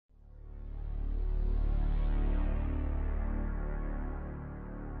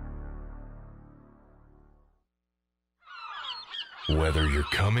Whether you're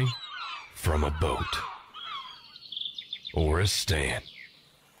coming from a boat or a stand,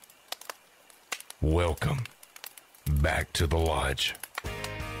 welcome back to the lodge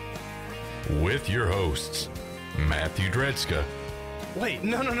with your hosts, Matthew Dredska. Wait,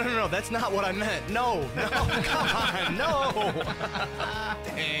 no, that's not what I meant. No, come on, no.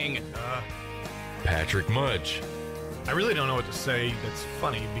 Dang. Patrick Mudge. I really don't know what to say that's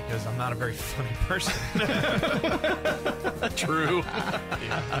funny because I'm not a very funny person. True.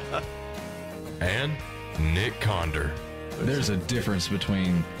 Yeah. And Nick Conder. There's a difference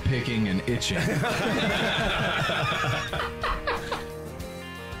between picking and itching. Don't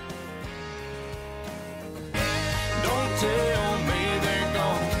tell me they're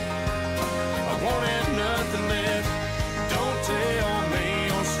gone. I won't have nothing left. Don't tell me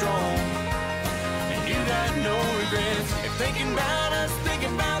you're strong and you got no regrets. If thinking about us,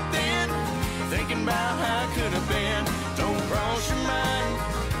 thinking about then, thinking about how it could have been, don't cross your mind.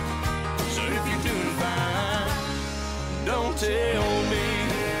 So if you're doing fine, don't tell me.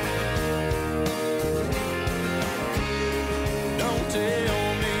 Don't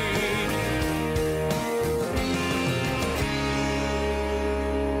tell me.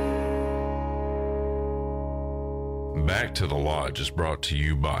 Back to the Lodge is brought to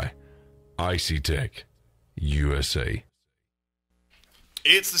you by Icy Tech USA.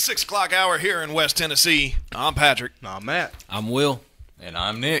 It's the 6 o'clock hour here in West Tennessee. I'm Patrick. Nah, Matt. I'm Will. And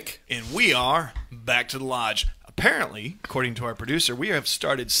I'm Nick. And we are back to the Lodge. Apparently, according to our producer, we have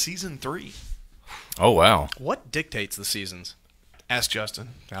started season 3. Oh, wow. What dictates the seasons? Ask Justin.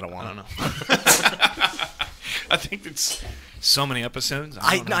 I don't want I to don't know. I think it's so many episodes.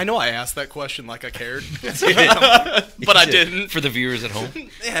 I know I asked that question like I cared. But I didn't. For the viewers at home.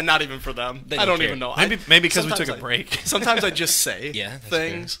 Yeah, not even for them. They I don't don't care. even know. Maybe because we took a break. Sometimes I just say Yeah, that's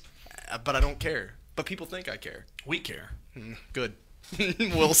things, but I don't care. But people think I care. We care. Good.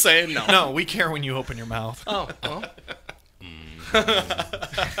 We'll say no. No, we care when you open your mouth. Oh, well.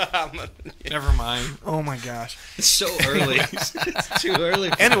 Never mind. Oh, my gosh. It's so early. It's too early.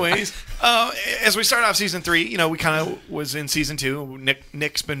 Anyways, as we start off season 3, you know, we kind of was in season 2.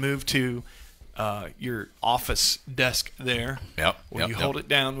 Nick's been moved to your office desk there. Yep. Where you hold it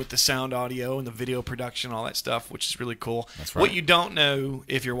down with the sound audio and the video production, all that stuff, which is really cool. That's right. What you don't know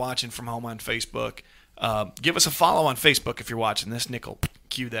if you're watching from home on Facebook, give us a follow on Facebook if you're watching this. Nick will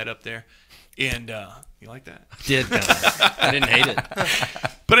cue that up there. And you like that? I did. I didn't hate it.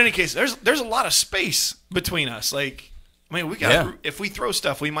 But in any case, there's a lot of space between us. Like, I mean, we got if we throw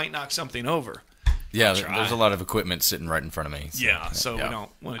stuff, we might knock something over. Yeah, there's a lot of equipment sitting right in front of me. So we don't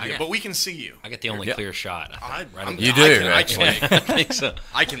want to do it. But we can see you. I get the only clear shot. I think, right You do, actually. I think so.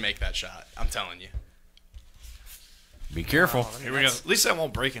 I can make that shot. I'm telling you. Be careful. Here we go. At least that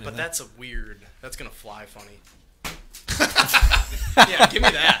won't break anything. But that's a weird. That's gonna fly funny. Yeah, give me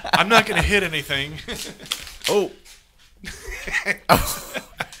that. I'm not going to hit anything. Oh.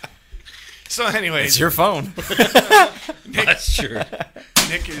 So anyways. It's your phone. That's true.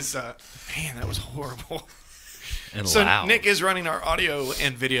 Nick is, man, that was horrible. And So loud. Nick is running our audio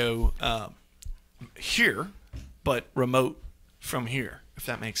and video here, but remote from here, if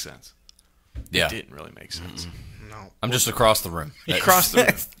that makes sense. Yeah. It didn't really make sense. No. I'm just across the room. Across the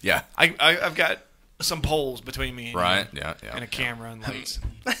room. Yeah. I've got some poles between me and Right. you, Yeah. and a camera and lights.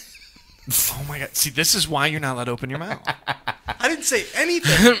 Oh my God! See, this is why you're not allowed to open your mouth. I didn't say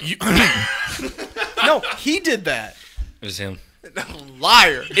anything. No, he did that. It was him.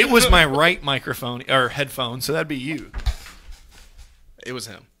 Liar. It was my right microphone or headphone, so that'd be you. It was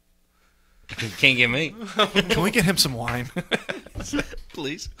him. You can't get me. Can we get him some wine?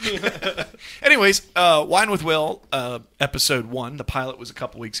 Please. Anyways, Wine with Will, episode 1. The pilot was a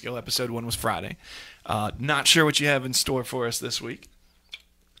couple weeks ago. Episode 1 was Friday. Not sure what you have in store for us this week.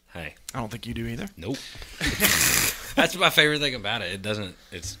 Hey. I don't think you do either. Nope. That's my favorite thing about it. It doesn't.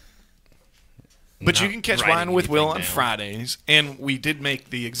 It's. But you not can catch writing Wine with Will on anything down. Fridays, and we did make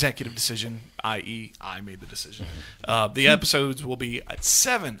the executive decision, i.e., I made the decision. The episodes will be at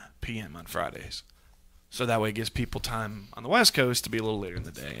 7 p.m. on Fridays. So that way it gives people time on the West Coast to be a little later in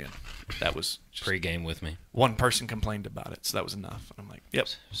the day. And that was just Pre-game with me. one person complained about it, so that was enough. And I'm like, yep.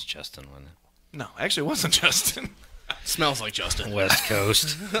 It was Justin, wasn't it? No, actually, it wasn't Justin. Smells like Justin. West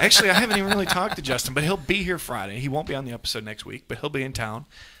Coast. Actually, I haven't even really talked to Justin, but he'll be here Friday. He won't be on the episode next week, but he'll be in town,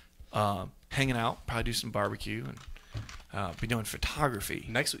 hanging out, probably do some barbecue, and be doing photography.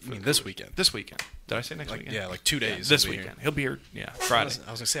 Next week? You mean this weekend? This weekend. Did I say next weekend? Yeah, like 2 days. This he'll be weekend. here. He'll be here, Friday. I was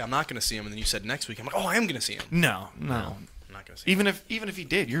going to say, I'm not going to see him, and then you said next week. I'm like, oh, I am going to see him. No. I'm not going to see him. Even if he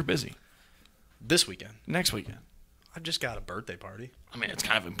did, you're busy. This weekend. Next weekend. I've just got a birthday party. I mean, it's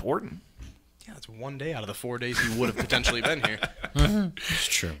kind of important. Yeah, it's one day out of the 4 days he would have potentially been here. It's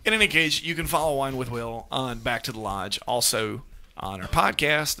true. In any case, you can follow Wine with Will on Back to the Lodge, also on our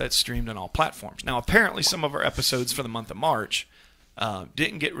podcast that's streamed on all platforms. Now, apparently some of our episodes for the month of March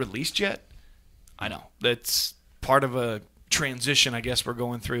didn't get released yet. I know. That's part of a transition, I guess, we're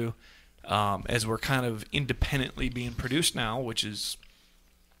going through as we're kind of independently being produced now, which is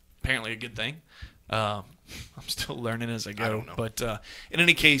apparently a good thing. I'm still learning as I go. I don't know. But in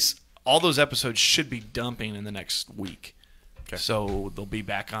any case, all those episodes should be dumping in the next week. Okay. So they'll be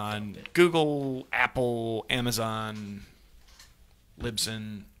back on Google, Apple, Amazon,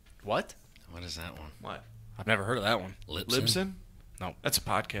 Libsyn. What? What is that one? What? I've never heard of that one. Libsyn? No. That's a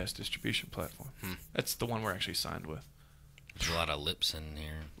podcast distribution platform. That's the one we're actually signed with. There's a lot of lips in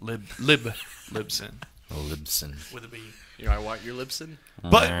here. Libsyn. Libsyn. With a B. You know, I want your Libsyn.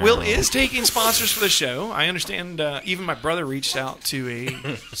 But Will is taking sponsors for the show. I understand even my brother reached out to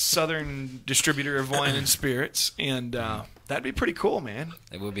a southern distributor of wine and spirits, and that'd be pretty cool, man.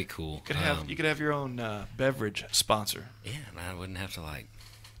 It would be cool. You could have your own beverage sponsor. Yeah, and I wouldn't have to like.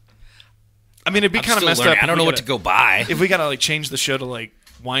 I mean, it'd be I'm kind of still messed learning. up. I don't know what to go buy. If we gotta like change the show to like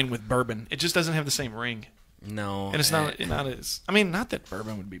wine with bourbon, it just doesn't have the same ring. No, And it's not as. I mean, not that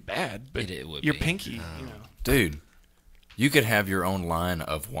bourbon would be bad, but It would your be. pinky, Dude, you could have your own line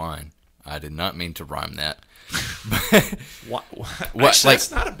of wine. I did not mean to rhyme that. What? What, Actually, that's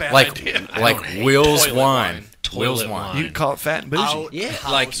not a bad idea. Like Will's toilet wine. wine. Will's Toilet wine. You could call it fat and bougie. Out Yeah,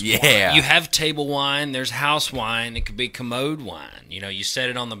 house like wine. Yeah. You have table wine. There's house wine. It could be commode wine. You know, you set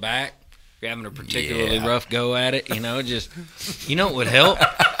it on the back. If you're having a particularly Yeah. rough go at it, just you know what would help?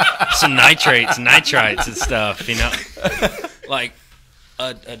 Some nitrites and stuff. Like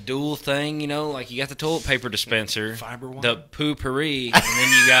a dual thing. Like you got the toilet paper dispenser, Fiber wine? the poo-pourri, and then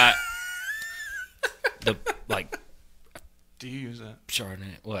you got the like Do you use that?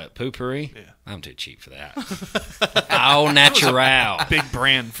 Chardonnay. What poo-pourri? Yeah. I'm too cheap for that. Au natural. Big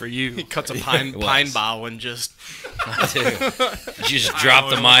brand for you. He cuts a pine was. bough and just I do. You just drop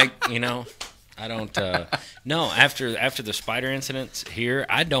the mic, I don't. No, after the spider incidents here,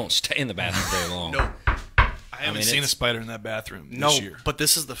 I don't stay in the bathroom very long. no. I haven't mean, seen a it's- spider in that bathroom No, this year. but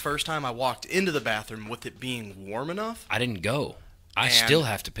this is the first time I walked into the bathroom with it being warm enough, I didn't go. I And- still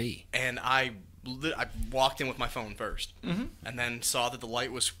have to pee. and I walked in with my phone first, and then saw that the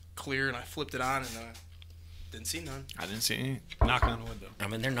light was clear, and I flipped it on, and then I didn't see none. I didn't see any. Knock on wood, though. I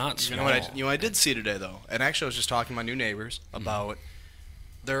mean, they're not You small. know what I did see today though, and actually I was just talking to my new neighbors about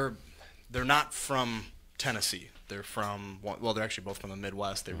they're not from Tennessee. They're from they're actually both from the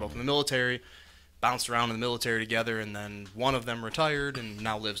Midwest. They're both in the military, bounced around in the military together, and then one of them retired and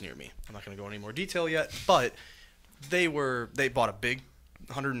now lives near me. I'm not going to go into any more detail yet, but they bought a big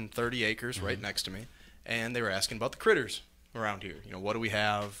 130 acres right next to me, and they were asking about the critters around here. What do we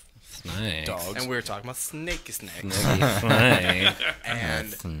have? Snakes. Dogs. And we were talking about snakes. Snake. And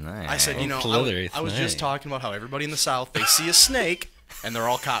That's nice. I said, Slithery I was just snake. talking about how everybody in the South, they see a snake and they're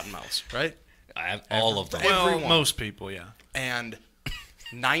all cottonmouths, right? I have all of them. Well, Well, most people, yeah. And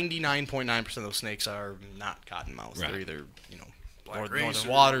 99.9% of those snakes are not cottonmouths. Right. They're either, racer. northern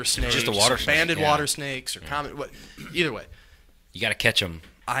water snakes, Just a water or snake, banded yeah. water snakes, or common. Either way, You got to catch them,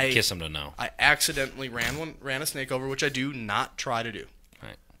 I kiss them to know. I accidentally ran a snake over, which I do not try to do.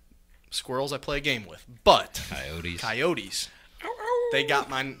 Right. Squirrels I play a game with, but Coyotes. they got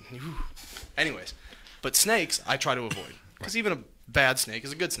mine. Anyways, but snakes I try to avoid because even a bad snake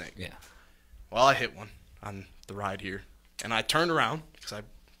is a good snake. Yeah. Well, I hit one on the ride here, and I turned around because I'm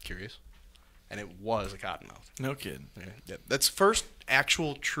curious, and it was a cottonmouth. No kidding. Yeah, that's first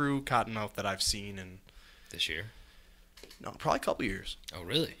actual true cottonmouth that I've seen in This year. probably a couple years. Oh,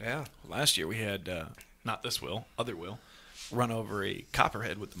 really? Yeah. Last year we had, not this Will, other Will, run over a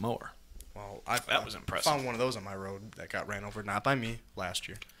copperhead with the mower. Well, That was impressive. Found one of those on my road that got ran over, not by me, last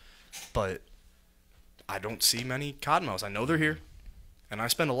year. But I don't see many cottonmouths. I know they're here, and I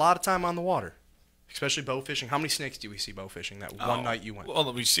spend a lot of time on the water, especially bow fishing. How many snakes do we see bow fishing that one night you went?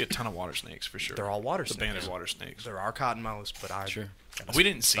 Well, we see a ton of water snakes for sure. They're all water the snakes. banded water snakes. There are cottonmouths, but I Sure. got a We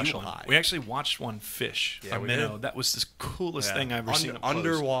didn't see special one. eye. We actually watched one fish. Yeah, a we minnow. did. That was the coolest Yeah. thing I've ever seen. Up close.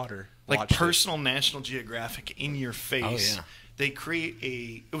 Underwater. Like watched it. personal National Geographic in your face. Oh, yeah. They create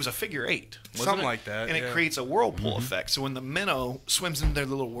it was a figure 8. wasn't Something it? like that, And yeah. it creates a whirlpool effect. So when the minnow swims into their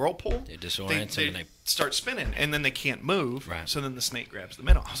little whirlpool, It disorients they them and they- start spinning, and then they can't move. Right. So then the snake grabs the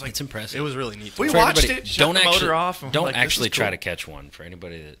minnow. I was like, It's impressive. It was really neat. We For watched everybody, it, shut the motor off, and we're Don't like, this actually is try cool. to catch one for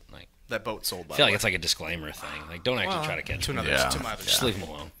anybody that like. That boat sold by I feel the like way. it's like a disclaimer thing. Like, don't actually try to catch to one. another, Yeah. to my other Just leave them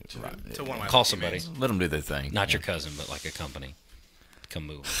alone. to one of my Call other somebody. teammates. Let them do their thing. Not your cousin, but like a company. Come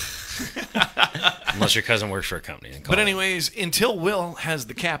move. Unless your cousin works for a company. Then call But him. anyways, until Will has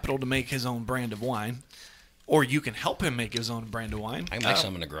the capital to make his own brand of wine, or you can help him make his own brand of wine, I can make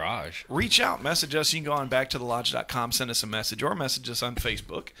some in the garage. reach out, message us. You can go on backtothelodge.com, send us a message, or message us on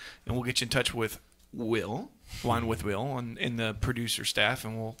Facebook, and we'll get you in touch with Will, Wine with Will, and the producer staff,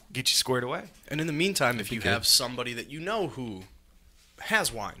 and we'll get you squared away. And in the meantime, if you have somebody that you know who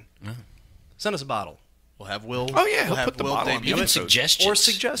has wine, send us a bottle. We'll have Will. Oh, yeah, he'll we'll put the Will bottle on the debut Even it. suggestions. Or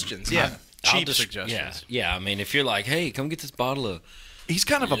suggestions, yeah. I'll Cheap just- suggestions. Yeah. I mean, if you're like, hey, come get this bottle of He's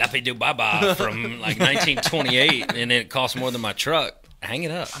kind of a. Lappy Do Baba from like 1928, and it costs more than my truck, hang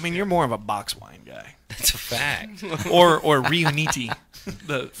it up. I mean, you're more of a box wine guy, That's a fact. or Riuniti,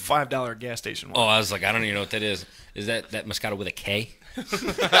 the $5 gas station Oh, wine. I was like, I don't even know what that is. Is that Moscato with a K? we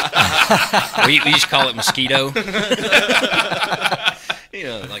used to call it mosquito.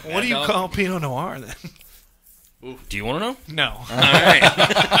 Like What do you call Pinot Noir then? Do you want to know? No, All right.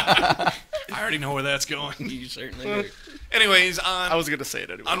 I already know where that's going. You certainly do. Anyways, I was going to say it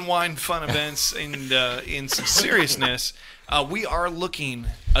anyway. on wine fun events and in some seriousness, we are looking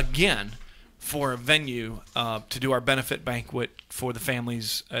again for a venue to do our benefit banquet for the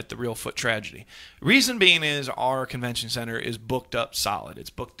families at the Real Foot Tragedy. Reason being is our convention center is booked up solid. It's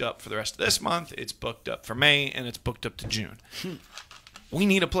booked up for the rest of this month, it's booked up for May, and it's booked up to June. We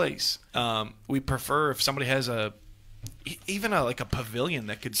need a place. We prefer if somebody has even a pavilion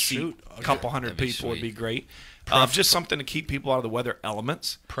that could seat a couple hundred That'd be people would sweet. be great. Just something to keep people out of the weather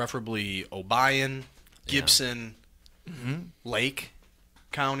elements. Preferably Obion, Gibson, Lake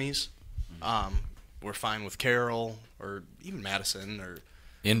counties. We're fine with Carroll or even Madison or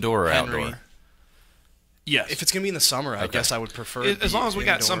Indoor or Henry. outdoor? Yes. If it's going to be in the summer, I guess I would prefer it As be long as we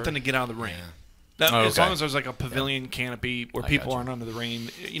got indoor. something to get out of the rain. Yeah. As okay. long as there's like a pavilion canopy where people gotcha. aren't under the rain,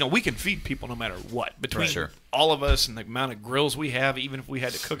 we can feed people no matter what. Between Sure. all of us and the amount of grills we have, even if we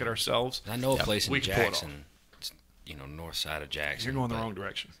had to cook it ourselves, I know a place in we can pull it off. Jackson. It's, north side of Jackson. You're going the but- wrong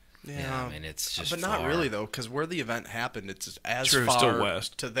direction. Yeah, I mean, it's just But not far. really, though, because where the event happened, it's as True, far still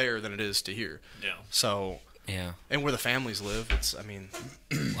west. to there than it is to here. Yeah. So, Yeah. and where the families live, it's, I mean,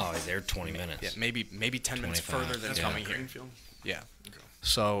 Oh, they're 20 minutes. yeah, maybe 10 minutes 25. further than That's coming here. Greenfield. Yeah.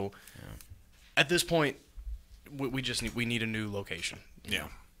 So, at this point, we just need a new location. Yeah.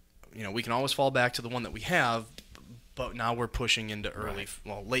 We can always fall back to the one that we have, but now we're pushing into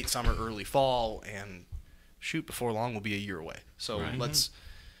late summer, early fall, and before long we'll be a year away. So let's,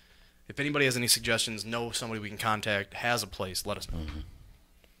 if anybody has any suggestions, know somebody we can contact, has a place, let us know.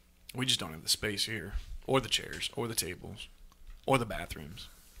 We just don't have the space here, or the chairs, or the tables, or the bathrooms.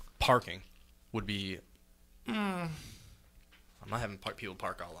 Parking would be. I'm not having people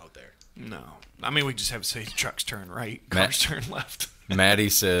park all out there. No. I mean, we just have to say trucks turn right, Matt- cars turn left. Maddie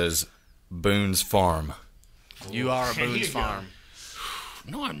says Boone's Farm. You are a There you Boone's go. Farm.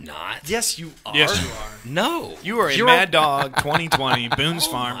 No, I'm not. Yes, you are. Yes, you are. No. You are a You're Mad Dog 2020 Boone's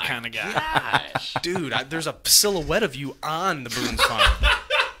Farm my kind of guy. Gosh. Dude, there's a silhouette of you on the Boone's Farm.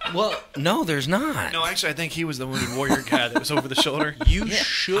 Well, no, there's not. No, actually, I think he was the Wounded Warrior guy that was over the shoulder. You Yeah,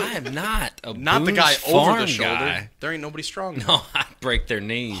 should. I am not a Not the Boone's guy over Farm the shoulder. guy. There ain't nobody strong. No, I break their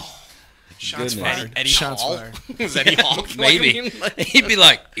knees. Shots Goodness. fired. Eddie Shots Hall? fired. Is Eddie Hall? Maybe. He'd be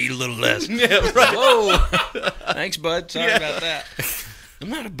like, eat a little less. Yeah, right. Whoa. Thanks, bud. Sorry about that. I'm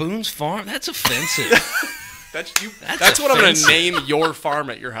not a Boone's Farm. That's offensive. That's what I'm going to offensive. name your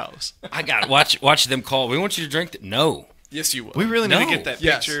farm at your house. I got watch them call. We want you to drink that. No. Yes, you will. We really need to No. get that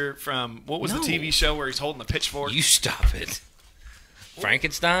Yes. picture from, what was No. the TV show where he's holding the pitchfork? You stop it.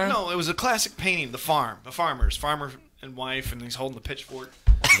 Frankenstein? No, it was a classic painting, the farmer and wife, and he's holding the pitchfork.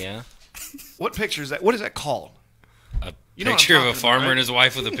 Yeah. What picture is that? What is that called? A You know what picture I'm of a talking farmer about, right? and his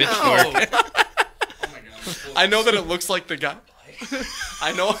wife with a No. pitchfork. I know that it looks like the guy.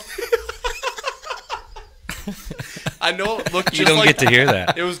 I know. I know it looked just You don't like get to hear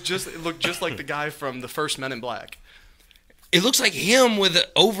that. It looked just like the guy from the first Men in Black. It looks like him with the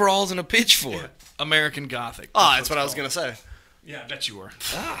overalls and a pitchfork. American Gothic. That's what I was going to say. Yeah, I bet you were.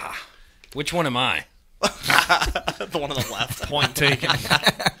 Which one am I? The one on the left. Point taken.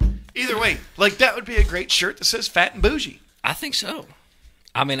 Either way, that would be a great shirt that says Fat and Bougie. I think so.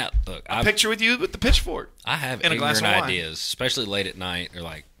 I mean, look, I Picture with you with the pitchfork. have and a glass ignorant of wine. ideas, especially late at night or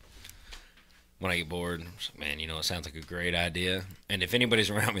like when I get bored. I'm just like, man, it sounds like a great idea. And if anybody's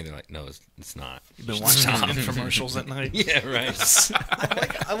around me, they're like, no, it's not. You've been watching infomercials at night. Yeah, right.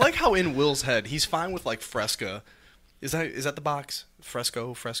 I like how in Will's head he's fine with like Fresca. Is that the box?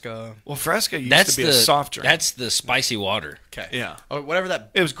 Fresca. Well, Fresca used That's to be the a soft drink. That's the spicy water. Okay. Yeah. Or whatever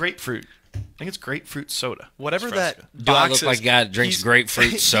that. It was grapefruit. I think it's grapefruit soda. Whatever It's that. Fresca. Do I box look is, like a guy that drinks he's-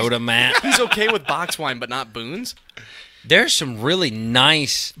 grapefruit soda, Matt? He's okay with box wine, but not Boone's. There's some really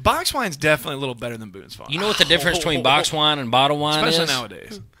nice. Box wine's definitely a little better than Boone's Farm. You know what the difference between box wine and bottle wine Especially is?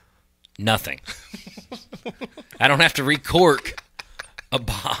 nowadays. Nothing. I don't have to recork a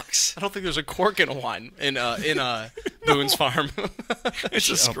box. I don't think there's a cork in a wine in Boone's Farm. It's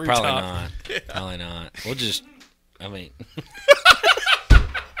a Oh, screw probably top. not. Probably not. We'll just. I mean,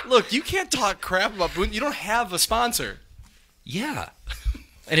 Look, you can't talk crap about Boone. You don't have a sponsor. yeah.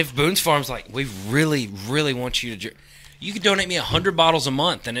 And if Boone's Farm's like, we really, really want you to drink, you could donate me 100 bottles a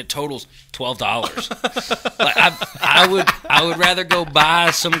month, and it totals $12. Like I would rather go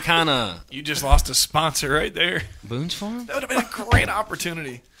buy some kind of You just lost a sponsor right there. Boone's Farm That would have been a great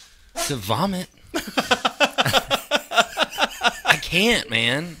opportunity. to vomit. I can't,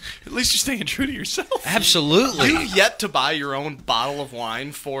 man. At least you're staying true to yourself. Absolutely. You've yet to buy your own bottle of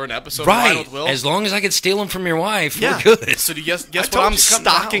wine for an episode of Wine Right. with Will. As long as I could steal them from your wife, yeah. we're good. So do you guess I what told I'm you come to the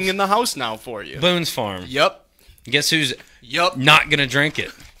stocking house. in the house now for you? Boone's Farm. Yep. Guess who's Yep. not going to drink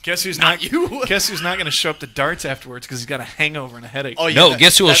it? Guess who's Not not you. Guess who's not going to show up to darts afterwards because he's got a hangover and a headache. Oh, yeah, No, that-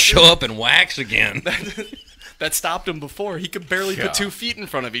 guess who will that- show up and wax again? That stopped him before. He could barely put 2 feet in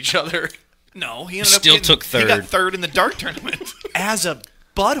front of each other. No, he ended up Still getting- took He got third. third in the dart tournament. As a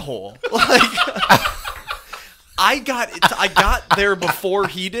butthole. Like I got there before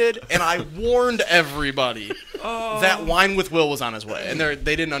he did, and I warned everybody that Wine with Will was on his way, and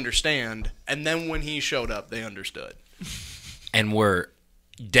they didn't understand. And then when he showed up, they understood. And we're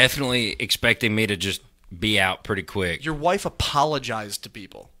definitely expecting me to just be out pretty quick. Your wife apologized to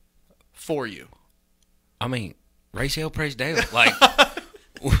people for you. I mean, race hell, praise Dale. Like,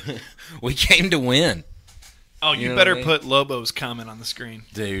 we came to win. Oh, you know better what I mean? put Lobo's comment on the screen.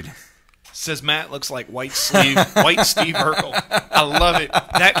 Dude. Says Matt looks like white Steve Urkel. I love it.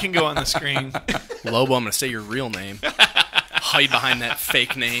 That can go on the screen. Lobo, I'm going to say your real name. Hide behind that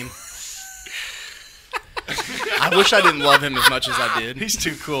fake name. I wish I didn't love him as much as I did. He's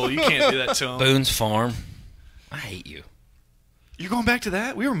too cool. You can't do that to him. Boone's Farm. I hate you. You're going back to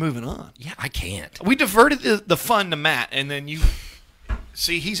that? We were moving on. Yeah, I can't. We diverted the fun to Matt, and then you...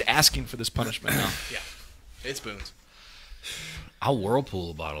 See, he's asking for this punishment now. Yeah, it's Boone's. I'll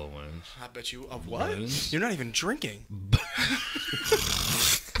whirlpool a bottle of wounds. I bet you of what? Boone's. You're not even drinking.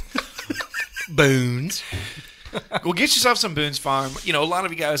 Boone's. Well, get yourself some Boone's Farm. You know, a lot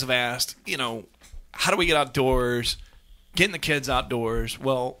of you guys have asked, how do we get outdoors? Getting the kids outdoors.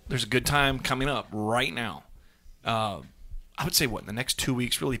 Well, there's a good time coming up right now. I would say, in the next 2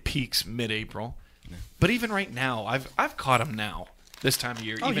 weeks really peaks mid-April. Yeah. But even right now, I've caught them now, this time of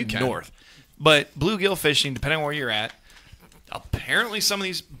year, Oh, even you can. north. But bluegill fishing, depending on where you're at, apparently some of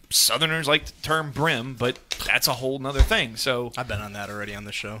these southerners like the term brim, but that's a whole nother thing. So I've been on that already on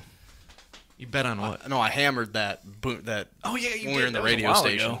the show. you bet on what? No, I hammered that. Oh yeah, you when we did. were in the That was a radio while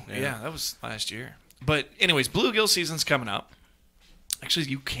station. ago. Yeah, that was last year. But anyways, bluegill season's coming up. Actually,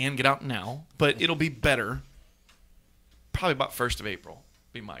 you can get out now, but it'll be better. Probably about 1st of April,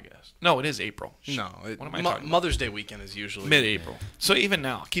 be my guess. No, it is April. No, What am I talking about? Mother's Day weekend is usually Mid-April. So even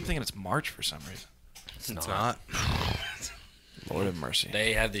now, I keep thinking it's March for some reason. It's not. Lord have mercy.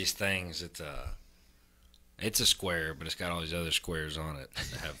 They have these things. It's a square, but it's got all these other squares on it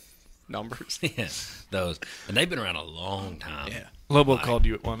that have Numbers. yeah, those. And they've been around a long time. Yeah. Lobo called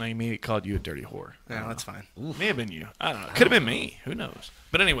you. Well, he called you a dirty whore. Yeah, that's fine. May have been you. I don't know. Could have been me. Who knows?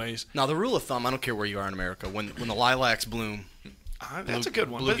 But anyways, Now, the rule of thumb, I don't care where you are in America, when the lilacs bloom, that's a good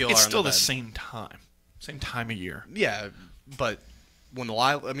one. But bluegill it's are in still the the bed. same time of year. yeah, but when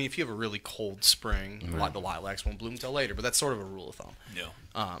if you have a really cold spring, the lilacs won't bloom until later, but that's sort of a rule of thumb.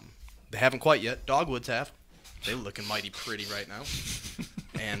 Yeah. They haven't quite yet. Dogwoods have. They're looking mighty pretty right now.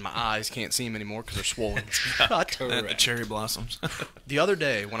 And my eyes can't see them anymore because they're swollen. Shut. And the cherry blossoms. The other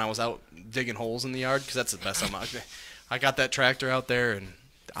day when I was out digging holes in the yard, because that's the best time I got that tractor out there, and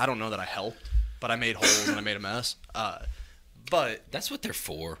I don't know that I helped, but I made holes and I made a mess. But That's what they're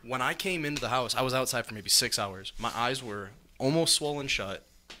for. when I came into the house, I was outside for maybe 6 hours. My eyes were almost swollen shut.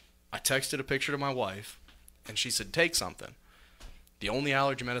 I texted a picture to my wife, and she said, take something. The only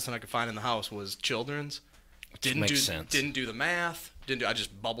allergy medicine I could find in the house was Children's. makes sense. Didn't do the math. I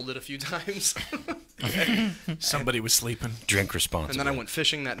just bubbled it a few times. Somebody was sleeping. Drink responsibly. And then I went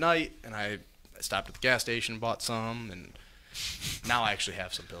fishing that night, and I stopped at the gas station, bought some, and now I actually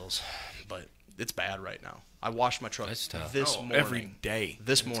have some pills. But it's bad right now. I washed my truck That's tough. this morning. Every day.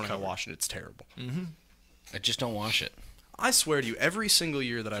 This morning I washed it. It's terrible. I just don't wash it. I swear to you, every single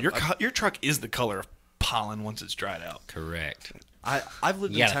year that Your truck is the color of pollen once it's dried out. Correct. I've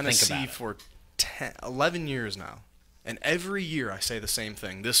lived You in gotta think Tennessee about it. for 11 years now. And every year I say the same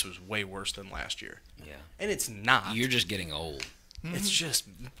thing. This was way worse than last year. Yeah. And it's not. You're just getting old. It's just,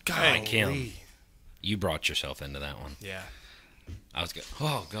 Like him. golly. You brought yourself into that one. Yeah. I was good.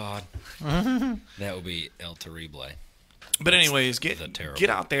 Oh God, that would be El Terrible. But anyways, the get terrible.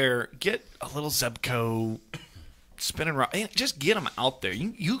 out there, get a little Zebco, spinning rod, and just get them out there.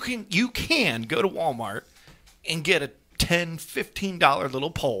 You can go to Walmart and get a $10, $15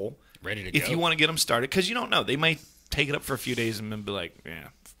 little pole Ready to if go. you want to get them started, because you don't know, they might take it up for a few days and then be like, yeah,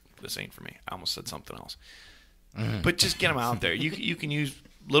 this ain't for me. I almost said something else. But just get them out there. You can use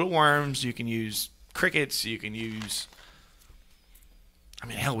little worms. You can use crickets. You can use. I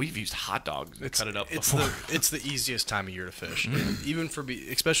mean, hell, we've used hot dogs to cut it up before. It's the easiest time of year to fish, even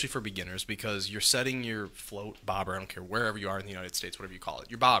especially for beginners, because you're setting your float, bobber, I don't care, wherever you are in the United States, whatever you call it,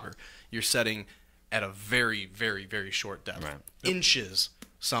 your bobber, you're setting at a very, very, very short depth. Right. Inches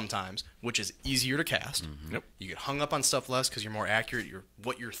sometimes, which is easier to cast. Yep. You get hung up on stuff less because you're more accurate.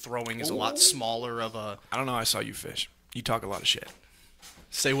 What you're throwing is a lot smaller of a... I don't know. I saw you fish. You talk a lot of shit.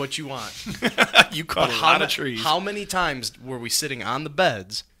 Say what you want. You caught But a lot of trees. How many times were we sitting on the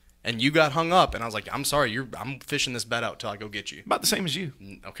beds and you got hung up and I was like, I'm sorry, I'm fishing this bed out till I go get you. About the same as you.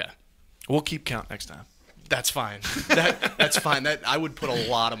 Okay. We'll keep count next time. That's fine. That's fine. I would put a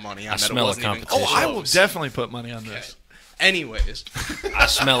lot of money on I that. smell It wasn't a even competition. Oh, I will close. definitely put money on this. Anyways, I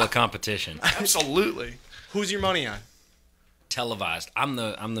smell a competition. Absolutely. who's your money on? Televised. I'm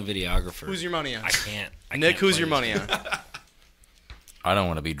the videographer. Who's your money on? I can't. Nick, who's your play money this. on? I don't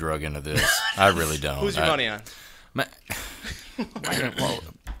want to be drug into this. I really don't. Who's your money on? Well,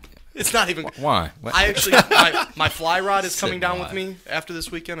 It's not even. why? What? I actually, my fly rod is coming Sit down live. with me after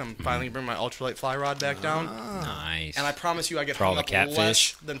this weekend. I'm finally bringing my ultralight fly rod back down. Nice. And I promise you, I get For all hung the up less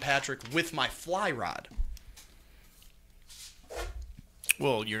catfish? than Patrick with my fly rod.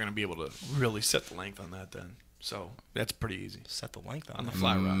 Well, you're going to be able to really set the length on that then. So that's pretty easy. Set the length On on the it.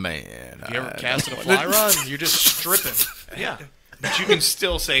 fly rod. Man, Have you ever casted a fly rod? You're just stripping. Yeah. But you can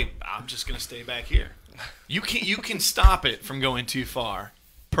still say, I'm just going to stay back here. You can stop it from going too far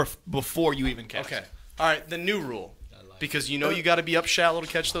before you even catch Okay. it. All right. The new rule, because you know you got to be up shallow to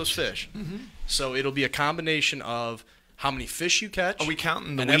catch those fish. So it'll be a combination of how many fish you catch. Are we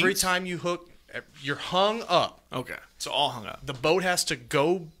counting the And every weeds? time you hook, you're hung up. Okay. So all hung up. The boat has to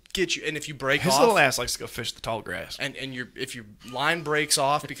go get you. And if you break His off, little ass likes to go fish the tall grass. and if your line breaks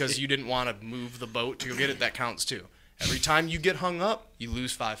off because you didn't want to move the boat to go get it, that counts too. Every time you get hung up, you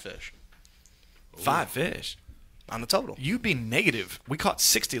lose 5 fish 5 fish. on the total. You'd be negative. We caught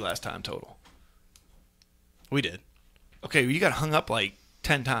 60 last time total. We did. Okay, well, you got hung up like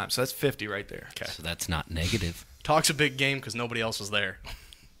 10 times. So that's 50 right there. Okay. So that's not negative. Talk's a big game because nobody else was there.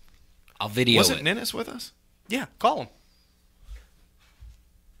 I'll video Wasn't it. Ninnis with us? Yeah, call him.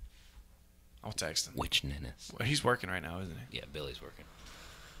 I'll text him. Which Ninnis? Well, he's working right now, isn't he? Yeah, Billy's working.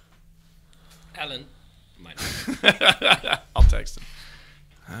 Alan. Might I'll text him.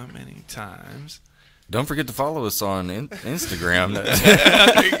 How many times? don't forget to follow us on Instagram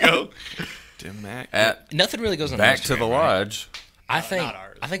There you go. Tim Mac. at Nothing really goes on Back Instagram, to the right? Lodge. I think not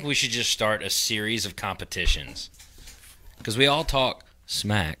ours. I think we should just start a series of competitions because we all talk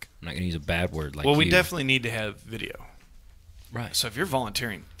smack. I'm not going to use a bad word like Well, we you. definitely need to have video. Right. So if you're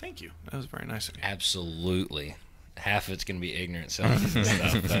volunteering, thank you. That was very nice of you. Absolutely. Half of it's going to be ignorant selfies and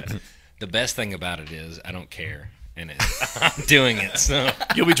stuff. But the best thing about it is I don't care, and I'm doing it. So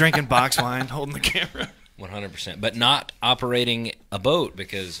You'll be drinking box wine, holding the camera. 100%, but not operating a boat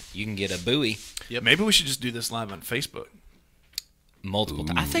because you can get a buoy Yep. Maybe we should just do this live on Facebook. multiple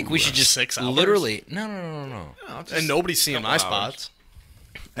times. I think we should just 6 hours? literally no. And nobody's seeing my Couple hours. spots.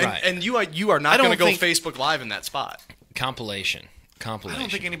 And, Right. and you are I not don't going to go think- Facebook Live in that spot. Compilation. I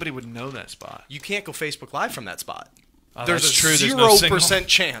don't think anybody would know that spot. You can't go Facebook Live from that spot. Oh, There's that's a true. There's no 0% signal.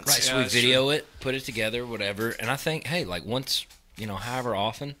 chance. Right, so Yeah, we that's video it, put it together, whatever. And I think, hey, like once, however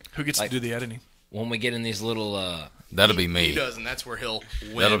often, Who gets like, to do the editing? when we get in these little, That'll be He me. does, and that's where he'll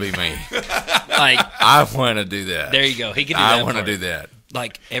win. That'll be me. like, I want to do that. there you go. He can do that. I want to part. do that.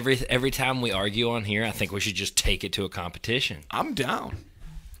 Like every time we argue on here, I think we should just take it to a competition. I'm down.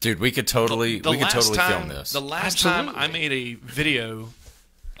 Dude, we could totally film this. The last time I made a video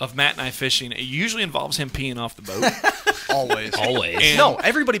of Matt and I fishing, it usually involves him peeing off the boat. Always. Always. And No,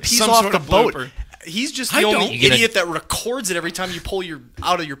 everybody pees some off sort the of boat. blooper. He's just I the don't. only You get a- idiot that records it every time you pull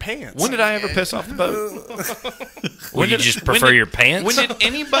out of your pants. When did I ever piss off the boat? Would you just prefer your pants? When did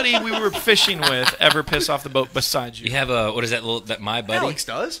anybody we were fishing with ever piss off the boat besides you? You have a what is that? That my buddy. Alex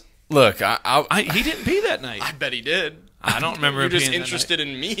does? Look, He didn't pee that night. I bet he did. I don't remember You're him just peeing that interested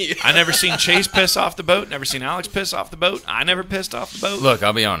in me. night. I never seen Chase piss off the boat. Never seen Alex piss off the boat. I never pissed off the boat. look.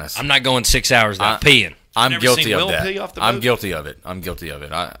 I'll be honest. I'm not going 6 hours without peeing. I'm Never guilty seen of Will that. pee off the I'm boat? guilty of it. I'm guilty of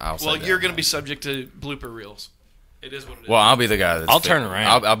it. I'll say Well, that. you're going to be subject to blooper reels. It is what it is. Well, I'll be the guy that's I'll turn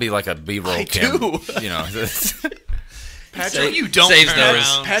around. I'll be like a B-roll I cam. do. You know. Patrick, you don't saves turn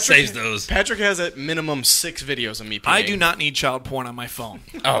those. around. Saves those. Patrick has at minimum 6 videos of me peeing. I do not need child porn on my phone.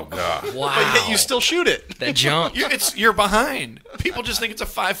 Oh God. Wow. But yet you still shoot it. that jump. You're behind. People just think it's a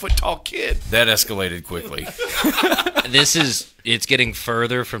 5 foot tall kid. That escalated quickly. It's getting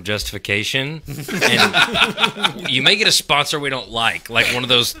further from justification, and you may get a sponsor we don't like one of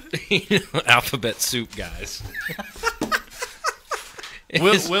those alphabet soup guys.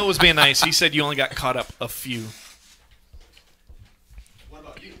 Will was being nice. He said you only got caught up a few. What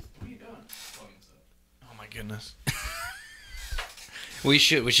about you? What are you doing? Oh my goodness. We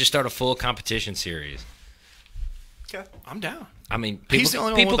should start a full competition series. Okay. I'm down. I mean, He's the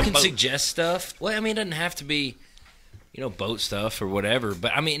only one people with a can boat. suggest stuff. Well, I mean, it doesn't have to be, boat stuff or whatever.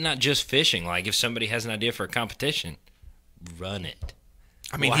 But I mean, not just fishing. Like, if somebody has an idea for a competition, run it.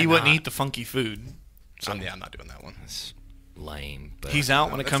 I mean, Why he wouldn't not? eat the funky food. I'm not doing that one. It's lame. But He's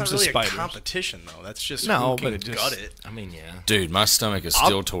out when it That's comes not really to spiders. a competition, though. That's just No, who can but it just- gut it. I mean, yeah. Dude, my stomach is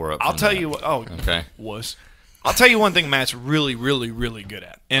still tore up. I'll from tell that. you what. Oh, Okay. Was. I'll tell you one thing Matt's really, really, really good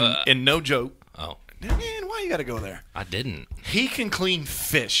at. And no joke. Oh, Man, why you got to go there? I didn't. He can clean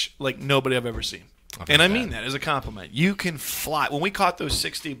fish like nobody I've ever seen. I've And heard I mean that as a compliment. You can fly. When we caught those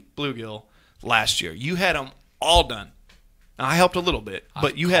 60 bluegill last year, you had them all done. Now, I helped a little bit,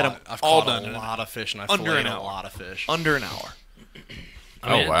 but you had them I've all caught done a in lot of fish, and I've under an filleted a hour. lot of fish. under an hour.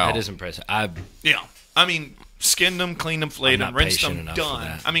 I mean, Oh, wow. That is impressive. Yeah. I mean, skinned them, cleaned them, filleted I'm them, not rinsed patient them, enough for done.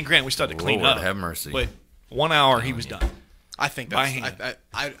 that. I mean, granted, we still had to clean Lord up. have mercy. But 1 hour, he was done. I think By that's.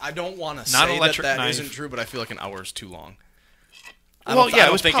 hand. I don't want to Not say electric that knife. isn't true, but I feel like an hour is too long. Well, yeah,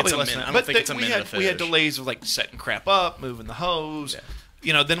 it was think probably it's a less minute. than that. I But don't think it's a minute of we had fish. delays of like setting crap up, moving the hose.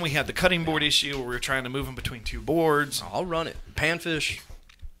 Then we had the cutting board issue where we were trying to move them between two boards. I'll run it. Panfish.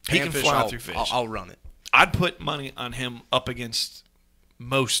 He can Panfish, fly I'll- through fish. I'll run it. I'd put money on him up against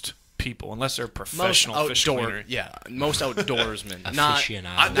most people, unless they're professional fish cleaner. Yeah, most outdoorsmen. Not.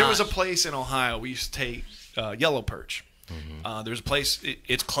 Aficionado. There was a place in Ohio we used to take yellow perch. There's a place,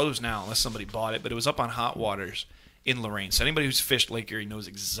 it's closed now unless somebody bought it, but it was up on Hot Waters in Lorraine. So anybody who's fished Lake Erie knows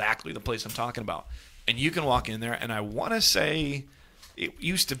exactly the place I'm talking about. And you can walk in there, and I want to say it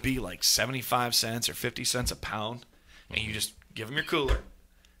used to be like 75 cents or 50 cents a pound, and you just give them your cooler.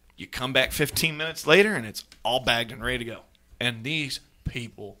 You come back 15 minutes later, and it's all bagged and ready to go. And these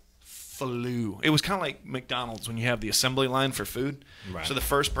people flew. It was kind of like McDonald's when you have the assembly line for food. Right. So the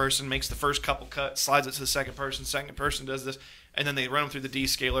first person makes the first couple cuts, slides it to the second person does this, and then they run them through the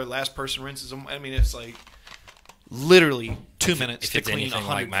descaler. Last person rinses them. I mean, it's like literally 2 minutes If to it's clean anything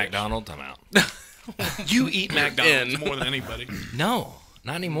 100 like fish. McDonald's, I'm out. You eat McDonald's in. more than anybody. No,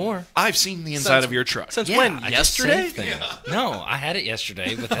 not anymore. I've seen the inside of your truck. Since Yeah, when? I just Yesterday? say things. No, I had it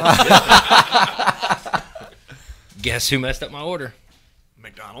yesterday, but that's Guess who messed up my order?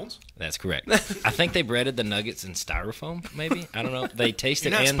 McDonald's? That's correct. I think they breaded the nuggets in styrofoam, maybe. I don't know. They tasted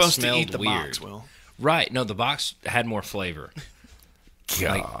You're not and supposed to smelled eat the weird. box, Will. Right. No, the box had more flavor.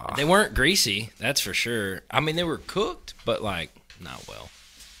 God. Like, they weren't greasy, that's for sure. I mean, they were cooked, but like, not well.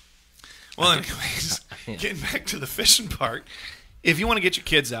 Well, anyways, getting back to the fishing part, if you want to get your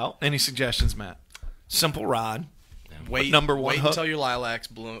kids out, any suggestions, Matt? Simple rod. Wait, number one wait hook? until your lilacs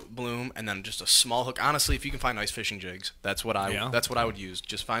bloom, and then just a small hook. Honestly, if you can find ice fishing jigs, that's what I would use.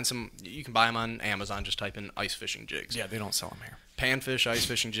 Just find some. You can buy them on Amazon. Just type in ice fishing jigs. Yeah, they don't sell them here. Panfish ice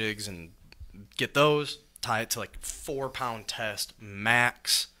fishing jigs, and get those. Tie it to like 4-pound test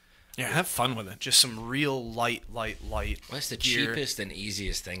max. Yeah, have fun with it. Just some real light. What's the gear. cheapest and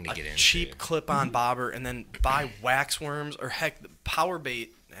easiest thing to get into? Cheap clip-on bobber, and then buy wax worms or heck, Power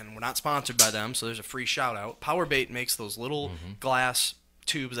Bait. And we're not sponsored by them, so there's a free shout out. Power Bait makes those little glass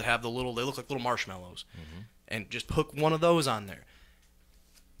tubes that have they look like little marshmallows, and just hook one of those on there.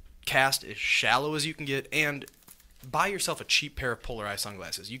 Cast as shallow as you can get, and buy yourself a cheap pair of polarized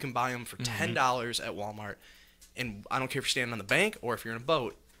sunglasses. You can buy them for $10 at Walmart, and I don't care if you're standing on the bank or if you're in a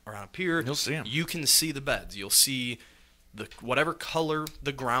boat or on a pier. You'll see 'em. You can see the beds. You'll see whatever color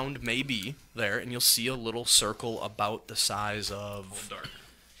the ground may be there, and you'll see a little circle about the size of Dark.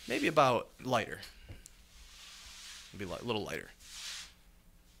 maybe about lighter. Maybe a little lighter.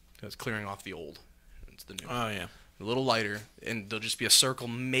 It's clearing off the old. It's the new. Oh, yeah. A little lighter, and there'll just be a circle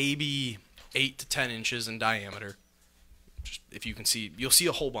maybe 8 to 10 inches in diameter. Just if you can see, you'll see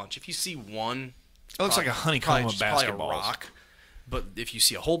a whole bunch. If you see one, It looks like a honeycomb of probably a basketballs. rock. But if you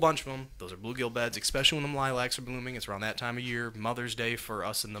see a whole bunch of them, those are bluegill beds, especially when the lilacs are blooming. It's around that time of year, Mother's Day for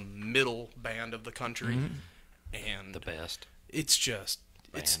us in the middle band of the country. And The best. it's just,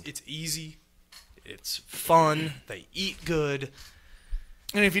 it's easy. It's fun. They eat good.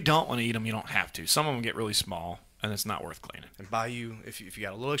 And if you don't want to eat them, you don't have to. Some of them get really small. and it's not worth cleaning. And buy you, if you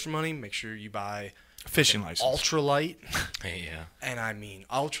got a little extra money, make sure you buy Fishing license. ultralight. Yeah. And I mean,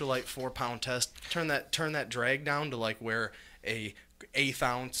 ultralight 4-pound test. Turn that drag down to like where a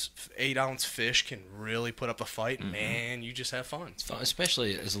 8-ounce fish can really put up a fight. Man, you just have fun. It's fun,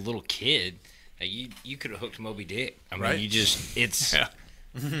 especially as a little kid. You could have hooked Moby Dick. I mean, Right? it's. Yeah.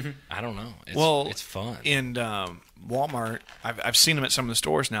 I don't know. It's fun. In Walmart, I've seen them at some of the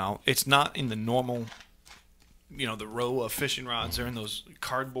stores now. It's not in the normal, the row of fishing rods. They're in those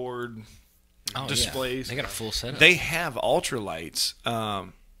cardboard displays. They got a full setup. They have ultralights.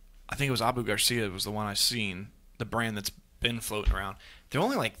 I think it was Abu Garcia was the one I seen, the brand that's been floating around. They're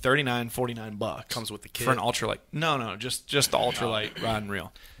only like $39-$49. Comes with the kit? for an ultralight. No, just the ultralight rod and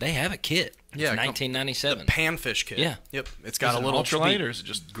reel. They have a kit. Yeah, It's 1997. Panfish kit. Yeah. Yep. It's got Is a it an little ultralight speed. or is it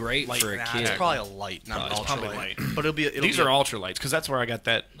just Great for a Nah, kid. it's probably a light, not an it's probably ultralight. light. But it'll These are ultralights because that's where I got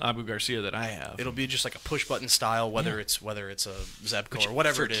that Abu Garcia that I have. It'll be just like a push button style, whether it's a Zebco or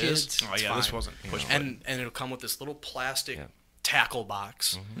whatever for it is. kids, Oh it's yeah, this fine. wasn't push button. And it'll come with this little plastic Yeah. tackle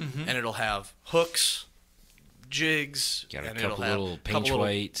box, and it'll have hooks, jigs, Got a and couple it'll have little pinch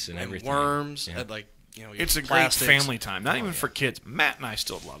weights and everything. worms, Yeah. and like your It's a great plastics. family time, not even for kids. Matt and I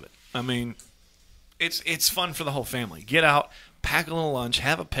still love it. I mean, it's fun for the whole family. Get out, pack a little lunch,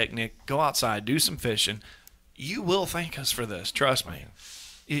 have a picnic, go outside, do some fishing. You will thank us for this. Trust me.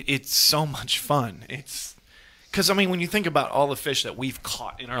 It's so much fun. It's because when you think about all the fish that we've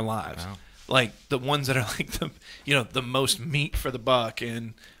caught in our lives, like the ones that are like the most meat for the buck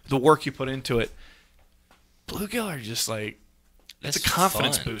and the work you put into it, bluegill are just like. It's a That's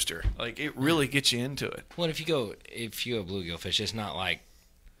confidence fun. booster. Like it really gets you into it. Well, if you go bluegill fish, it's not like,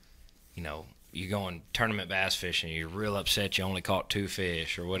 you're going tournament bass fishing. You're real upset you only caught 2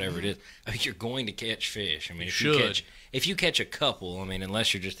 fish or whatever it is. I mean, you're going to catch fish. I mean, if you catch a couple,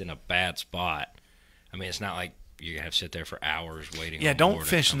 unless you're just in a bad spot, it's not like you're gonna have to sit there for hours waiting. Yeah, on don't more to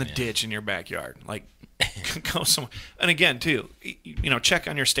fish in come the ditch in your backyard. Like, go somewhere. And again, too, check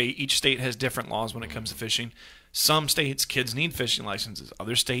on your state. Each state has different laws when it comes to fishing. Some states, kids need fishing licenses.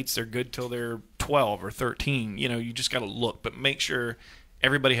 Other states, they're good till they're 12 or 13. You just got to look. But make sure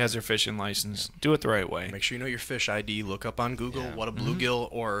everybody has their fishing license. Do it the right way. Make sure you know your fish ID. Look up on Google what a bluegill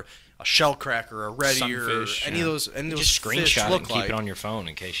or a shell cracker, a reddy, or Sunfish, any of those Just fish screenshot it look and keep like. it on your phone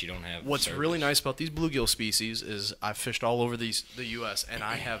in case you don't have. What's service. really nice about these bluegill species is I've fished all over the U.S. and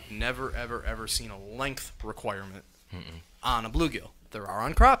I have never, ever, ever seen a length requirement on a bluegill. There are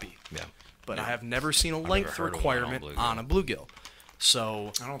on crappie, but I have never seen a length heard of one on requirement bluegill. on a bluegill.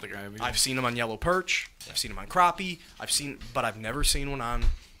 So I don't think I have either. I've seen them on yellow perch. I've seen them on crappie. But I've never seen one on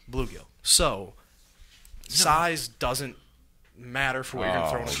bluegill. So size doesn't matter for what you're gonna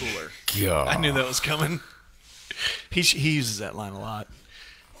throw in a cooler. God. I knew that was coming. He uses that line a lot.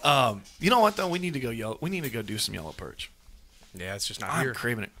 You know what, though? We need to go We need to go do some yellow perch. Yeah, it's just not I'm here.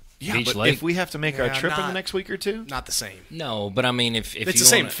 craving it. Yeah, Beach but Lake? if we have to make our Yeah, trip in the not- next week or two, Not the same. No, but if It's you the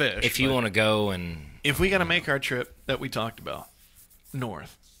same wanna, fish, if you but- want to go and if we got to make our trip that we talked about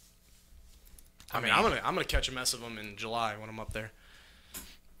north, I'm gonna catch a mess of them in July when I'm up there.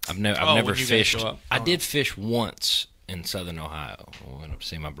 I've never when you guys fished. show up. I did fish once in Southern Ohio. I went up to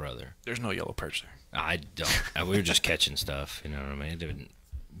see my brother. there's no yellow perch there. I don't. We were just catching stuff. You know what I mean? It didn't.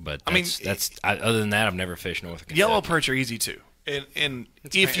 But I mean, other than that, I've never fished north of Kentucky. Yellow perch are easy too. And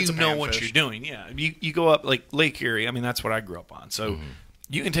if it's you a know what panfish. you're doing, you go up like Lake Erie. That's what I grew up on. So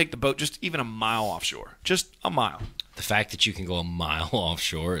you can take the boat just even a mile offshore, just a mile. The fact that you can go a mile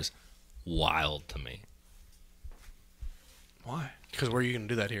offshore is wild to me. Why? Because where are you gonna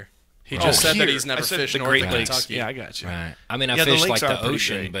do that here? He just said that he's never fished the north Great of Lakes. Kentucky. Yeah, I got you. Right. I Yeah, the fished lakes like are the pretty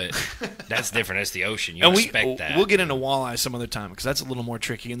ocean, great. but that's different. That's the ocean. You And expect that. we'll get into walleye some other time because that's a little more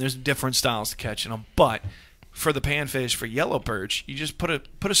tricky, and there's different styles to catching them. But for the panfish, for yellow perch, you just put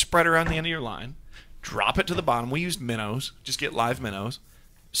a spreader on the end of your line, drop it to the bottom. We used minnows, just get live minnows,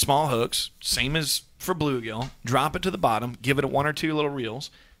 small hooks, same as for bluegill. Drop it to the bottom, give it 1 or 2 little reels,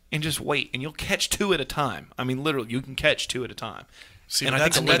 and just wait. And you'll catch 2 at a time. Literally, you can catch 2 at a time. See, and but I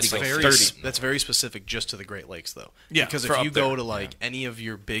think that's the limit's very like 30. that's very specific just to the Great Lakes, though. Yeah, because for if you up go there. to like any of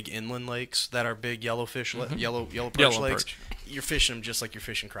your big inland lakes that are big yellowfish, yellow perch Yellow lakes, perch. you're fishing them just like you're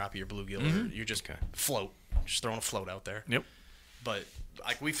fishing crappie or bluegill. Or you just float, just throwing a float out there. Yep. But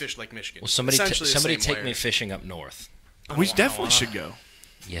like we fish Lake Michigan. Well, somebody Essentially the same take way. me fishing up north. We definitely should go.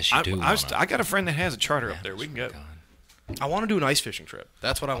 Yes, you do. I got a friend that has a charter up there. We can go. I want to do an ice fishing trip.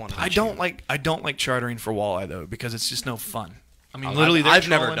 That's what I want to do. I don't like chartering for walleye though because it's just no fun. I've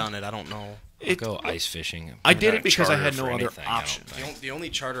never done it. I don't know. Go ice fishing. I did I'm it not because I charter had no for other anything, I don't option. think. The only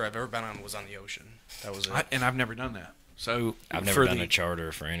charter I've ever been on was on the ocean. That was it. And I've never done that. So I've never for done the a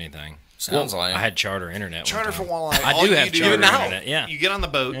charter for anything. Sounds like I had charter internet. charter one for time. walleye. I all do you have do charter now, internet. Yeah. You get on the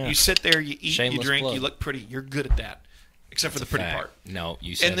boat. Yeah. You sit there. You eat. You Shameless drink. plug. You look pretty. You're good at that, except for the pretty Fact. part. No,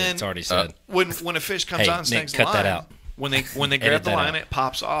 you said And then it's already said. when a fish comes Hey, on, Nick, snags the cut line, that out. when they grab Edit the that line, out. it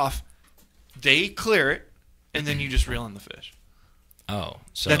pops off. They clear it, and then you just reel in the fish. Oh,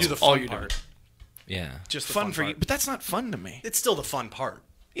 so That's Do the all fun you're part. doing. yeah. Just the Fun for you, part. but that's not fun to me. It's still the fun part.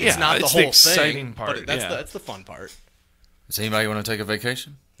 Yeah, it's not the it's whole the exciting thing, part, But that's yeah. that's the fun part. Does anybody want to take a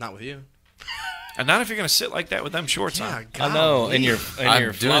vacation? Not with you. And not if you're going to sit like that with them shorts on. I know. And your I'm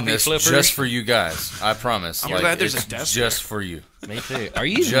your doing floppy this flippers. just for you guys. I promise. I'm glad there's a it's desk just for you. Me too. Are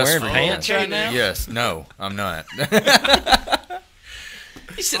you even Just wearing for you. pants right now? Yes. No, I'm not.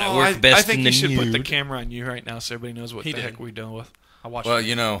 He said Oh, I work best I think in you the should put the nude. camera on you right now so everybody knows what He the did. heck we're dealing with. I watched. Well,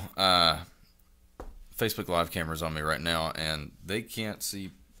 you know, Facebook Live camera's on me right now, and they can't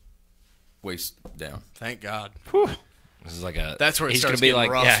see waist down. Thank God. This is like a. That's where it he's starts gonna be getting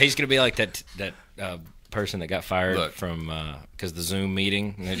like. rough. Yeah, he's gonna be like that person that got fired Look. from because the Zoom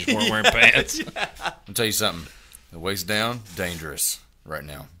meeting and they just weren't wearing pants. I'll tell you something. The waist down, dangerous right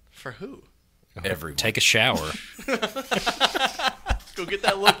now. For who? Everyone. Take a shower. Go get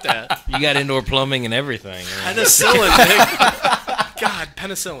that looked at. You got indoor plumbing and everything. Penicillin, Nick. God,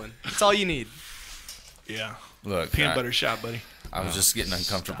 penicillin. That's all you need. Yeah. Look, Peanut butter shot, buddy. I was just getting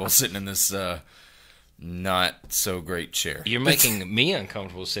uncomfortable sitting in this not so great chair. You're making me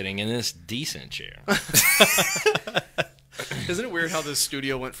uncomfortable sitting in this decent chair. Isn't it weird how this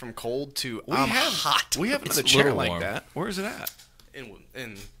studio went from cold to We I'm have hot? We have It's another a chair little like warm. that. Where is it at?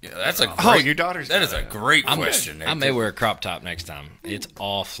 In Yeah, that's a great, Oh, your daughter's That got is a it. great question. Nick. I may wear a crop top next time. It's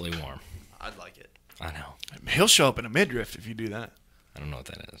awfully warm. I'd like it. I know. He'll show up in a midriff if you do that. I don't know what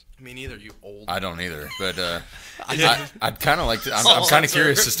that is. Me neither. You old. I don't either, but I'd kind of like to. I'm kind of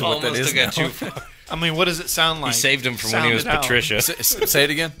curious as to what that is now. I mean, what does it sound like? He saved him from when he Sound was it out. Patricia. Say it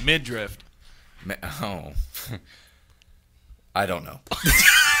again. Midriff. Oh, I don't know.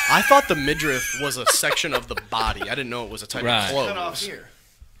 I thought the midriff was a section of the body. I didn't know it was a type Right. of clothes.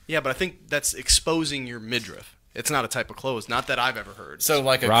 Yeah, but I think that's exposing your midriff. It's not a type of clothes. Not that I've ever heard. So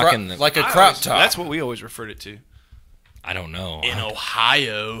like a Rocking the- like a crop top. That's what we always referred it to. I don't know. in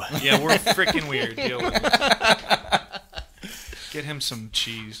Ohio. Yeah, we're freaking weird. Deal with it. Get him some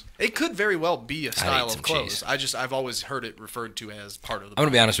cheese. It could very well be a style some of clothes. cheese. I've always heard it referred to as part of the I'm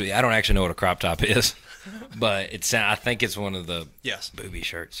gonna be honest with you. I don't actually know what a crop top is, but I think it's one of the Yes. booby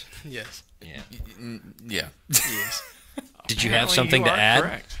shirts. Yes. Yeah. Yeah. Yes. Did you have Apparently something you to are add?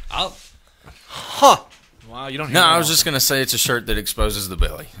 correct. I'll, Wow, you don't. Hear No, that I was often. just gonna say it's a shirt that exposes the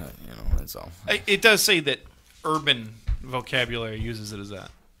belly. You know, that's all. It does say that urban vocabulary uses it as that.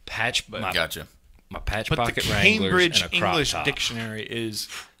 patch my, Gotcha. my patch But pocket the Wranglers Cambridge and a crop English top. Dictionary is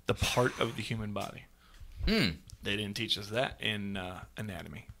the part of the human body. They didn't teach us that in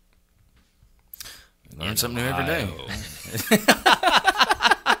anatomy. Learn something new every day.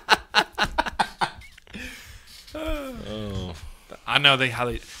 I know how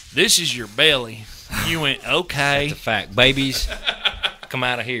they. This is your belly. You went okay. It's a fact. Babies, come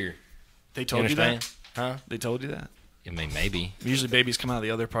out of here. They You told you, understand? that. Huh? They told you that. I mean, maybe. Usually, babies come out of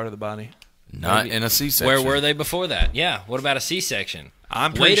the other part of the body. Not in a C-section. Where were they before that? Yeah. What about a C-section?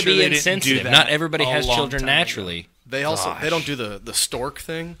 I'm Way pretty to sure be they didn't do insensitive. that Not everybody a has long children time ago. naturally. They also Gosh. they don't do the stork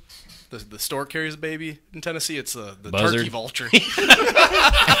thing. The stork carries a baby in Tennessee. It's the Buzzard. turkey vulture.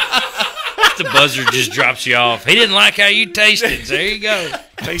 The buzzer just drops you off. He didn't like how you tasted. So there you go.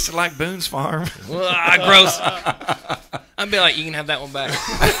 Tasted like Boone's Farm. Gross. I'd be like, you can have that one back.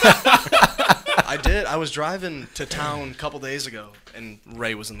 I did. I was driving to town a couple days ago, and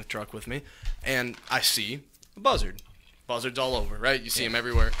Ray was in the truck with me, and I see a buzzard. Buzzards all over, right? You see them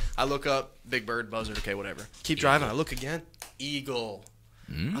everywhere. I look up, big bird, buzzard, okay, whatever. Keep driving. I look again, eagle.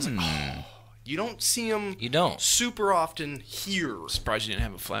 I was like, oh, you don't see them You don't. super often here. Surprised you didn't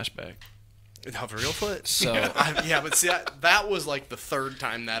have a flashback. Have a real foot? So Yeah, but see, that was like the third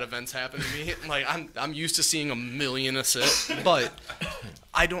time that event's happened to me. Like, I'm used to seeing a million a sit, but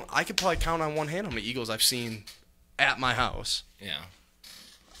I could probably count on one hand how many eagles I've seen at my house. yeah.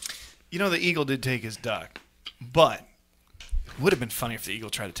 You know, the eagle did take his duck, but it would have been funny if the eagle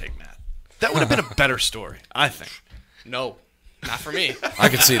tried to take Matt. That would have been a better story, I think. No, not for me. I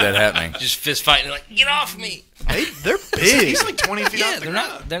could see that happening. Just fist fighting like, get off me. They're big. He's like 20 feet Yeah, off the they're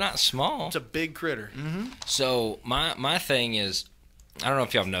ground. not small. It's a big critter. So my thing is, I don't know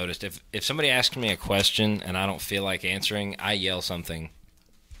if y'all have noticed, if somebody asks me a question and I don't feel like answering, I yell something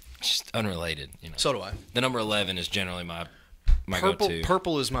just unrelated. You know, So do I. the number 11 is generally my Purple, go-to.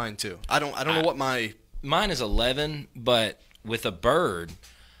 purple is mine too. I don't know what my. Mine is 11, but with a bird,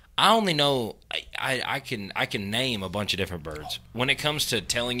 I only know I can name a bunch of different birds. When it comes to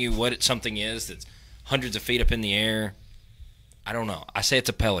telling you what something is that's hundreds of feet up in the air, I don't know. I say it's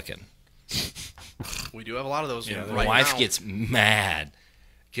a pelican. We do have a lot of those. Yeah, right My wife now. gets mad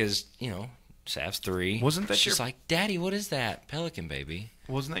because Sav's 3. Wasn't that She's your- like, Daddy, what is that? Pelican, baby.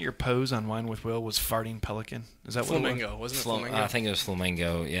 Wasn't that your pose on Wine with Will? Was farting pelican? Is that what it was? Flamingo, wasn't it? Flamingo. I think it was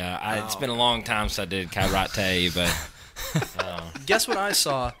flamingo. Yeah, it's been a long time since I did karate, but Guess what I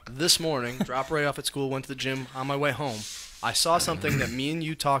saw this morning? Dropped right off at school, went to the gym on my way home. I saw something that me and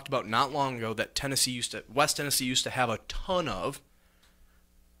you talked about not long ago that West Tennessee used to have a ton of,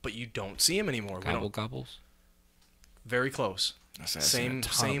 but you don't see them anymore. We don't. gobbles. Very close. I said, I've seen a ton of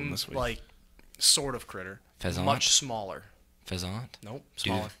them Same this week. like sort of critter. Pheasant? Much smaller. Pheasant. Nope,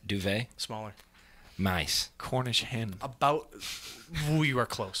 smaller. Duvet. Smaller. Mice. Cornish hen. About. Ooh, you are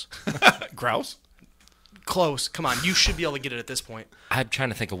close. Grouse? Close. Come on, you should be able to get it at this point. I'm trying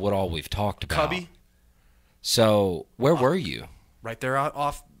to think of what all we've talked about. Cubby, So where were you? right there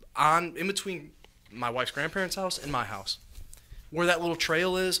in between my wife's grandparents' house and my house. Where that little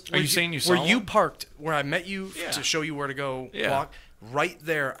trail is. Are you saying you saw where you one? parked, where I met you Yeah. to show you where to go Yeah. walk? Right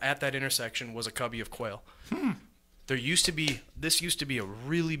there at that intersection was a cubby of quail. This used to be a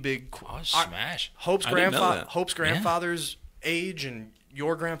really big. Smash. Hope's I didn't know that. grandfather's age and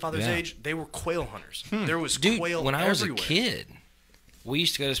your grandfather's Yeah. age, they were quail hunters. There was Dude, quail when I was everywhere. a kid, we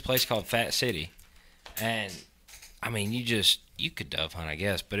used to go to this place called Fat City, and I mean, you could dove hunt, I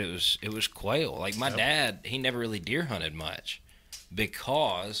guess, but it was quail. Like my dad, he never really deer hunted much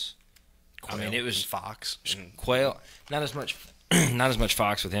because Quail it was and fox. And, quail. Not as much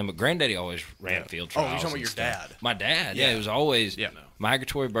fox with him, but Granddaddy always ran field oh, trials. you're talking about and your stuff. dad. My dad, Yeah. it was always Yeah.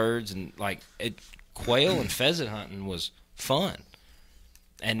 migratory birds and quail and pheasant hunting was fun.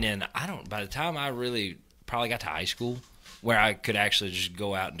 And then by the time I really probably got to high school where I could actually just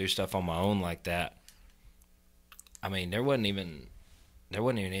go out and do stuff on my own like that, I mean, there wasn't even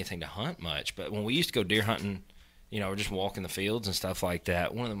anything to hunt much. But when we used to go deer hunting, or just walking the fields and stuff like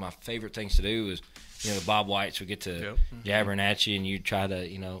that, one of my favorite things to do was, the Bob Whites would get to jabbering at you and you try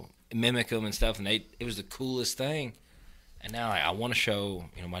to, mimic them and stuff. And it was the coolest thing. And now I want to show,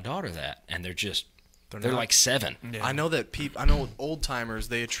 my daughter that. And they're like 7. I know that I know old timers,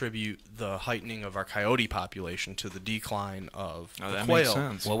 they attribute the heightening of our coyote population to the decline of the That quail. makes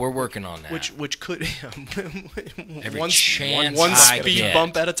sense. Well, we're working on that. Which could Every one chance one I speed get.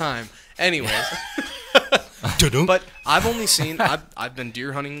 bump at a time. Anyways, but I've only seen I've been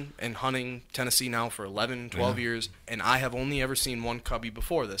deer hunting and hunting Tennessee now for 11, 12 years, and I have only ever seen one cubby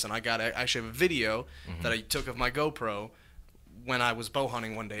before this. And I actually have a video that I took of my GoPro when I was bow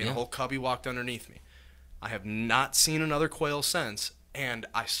hunting one day, and a whole cubby walked underneath me. I have not seen another quail since, and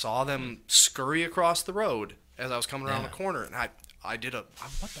I saw them scurry across the road as I was coming around the corner, and I did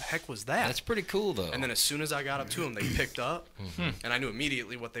what the heck was that? That's pretty cool, though. And then as soon as I got up to them, they picked up, and I knew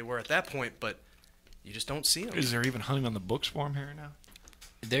immediately what they were at that point, but you just don't see them. Is there even hunting on the books for him here now?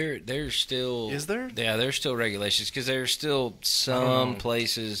 There's still... Is there? Yeah, there's still regulations because there's still some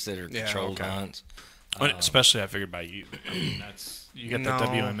places that are controlled okay. hunts. Especially, I figured by you. I mean, you got No. the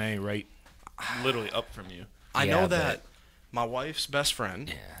WMA right, literally up from you. I Yeah, know but- that my wife's best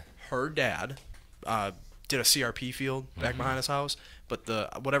friend, her dad, did a CRP field back behind his house, but the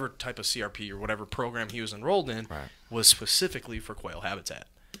whatever type of CRP or whatever program he was enrolled in was specifically for quail habitat.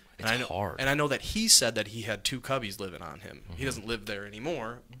 It's and I know, hard. And I know that he said that he had 2 cubbies living on him. He doesn't live there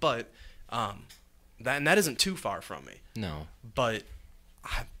anymore, but that isn't too far from me. No. But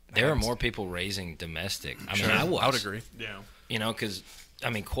There are more people raising domestic. I mean, I was. I would agree. Yeah. Because,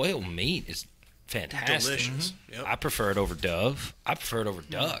 quail meat is fantastic. Delicious. Yep. I prefer it over dove. I prefer it over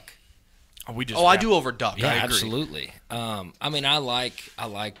duck. I do over duck. Yeah, I agree. absolutely. I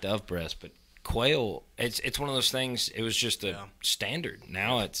like dove breast, but quail, it's one of those things. It was just a standard.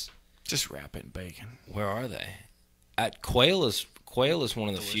 Now it's Just wrap it in bacon. where are they? Quail is one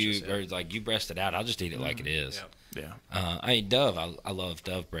of the few. Or like you breast it out, I'll just eat it like it is. Yep. Yeah. Dove. I love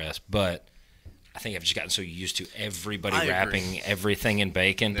dove breast, but I think I've just gotten so used to everybody I agree. wrapping everything in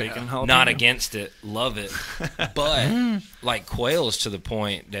bacon. Bacon jalapeno. Not against it, love it, but like quail is to the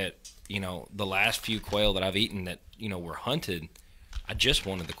point that the last few quail that I've eaten that were hunted, I just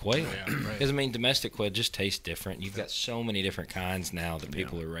wanted the quail because domestic quail just tastes different. You've got so many different kinds now that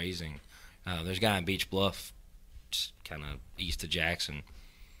people are raising. There's a guy in Beach Bluff, just kind of east of Jackson,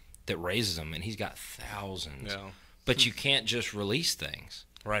 that raises them, and he's got thousands. Yeah. But you can't just release things.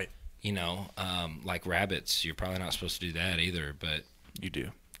 Right. Like rabbits, you're probably not supposed to do that either. But You do.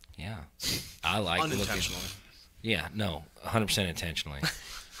 yeah, I like Unintentionally. Yeah, no, 100% intentionally.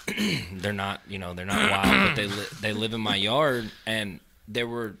 They're not, they're not wild, but they live in my yard, and there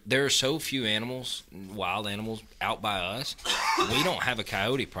are so few animals, wild animals, out by us. We don't have a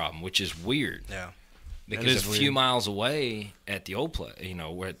coyote problem, which is weird. Yeah. Because is a few weird. miles away at the old place,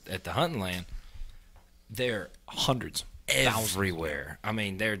 we're at the hunting land, they're Hundreds. everywhere. I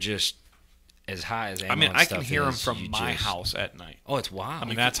mean, they're just as high as I mean, ammo I stuff can hear them is, from you my just- house at night. Oh, it's wild. I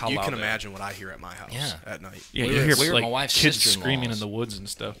mean, that's how You loud can they are. imagine what I hear at my house Yeah. at night. Yeah, We you were- hear we were at like my wife's kids sister-in-law's. screaming in the woods and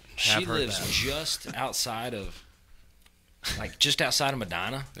stuff. She Have heard lives that. just outside of, just outside of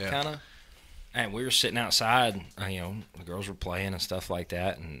Medina, Yeah. kind of. And we were sitting outside, the girls were playing and stuff like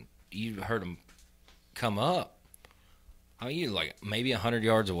that, and you heard them come up. I mean, you like maybe 100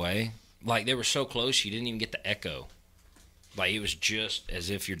 yards away. Like, they were so close, you didn't even get the echo. Like, it was just as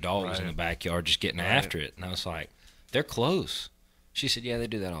if your dog was in the backyard just getting after it. And I was like, they're close. She said, yeah, they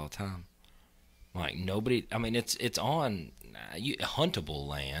do that all the time. Like, nobody, I mean, it's on huntable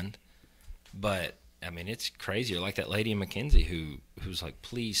land, but, I mean, it's crazy. Like that lady in McKenzie who's like,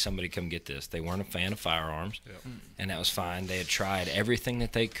 please, somebody come get this. They weren't a fan of firearms, and that was fine. They had tried everything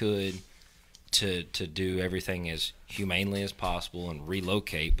that they could to do everything as humanely as possible and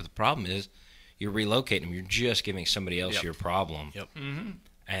relocate. But the problem is, you're relocating them. You're just giving somebody else your problem. Yep.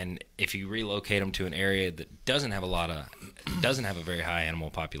 And if you relocate them to an area that doesn't have a very high animal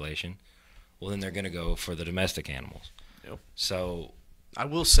population, well, then they're going to go for the domestic animals. Yep. So I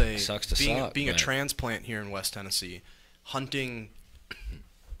will say, Sucks to being suck, a but- transplant here in West Tennessee, hunting,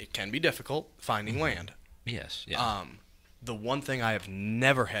 it can be difficult finding land. yes, yeah, The one thing I have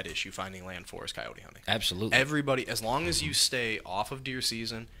never had issue finding land for is coyote hunting. absolutely. Everybody, as long as you stay off of deer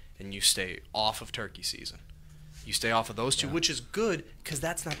season and you stay off of turkey season, you stay off of those two, which is good because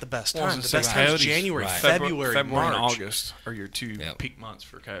that's not the best Well, I time. was The gonna best say, time is coyotes- January, Right. February, February March, and August are your two Yep. peak months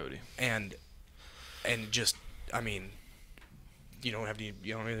for coyote. and just, I mean, you don't have any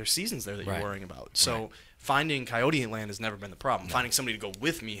other seasons there that Right. you're worrying about. So finding coyote land has never been the problem. Finding somebody to go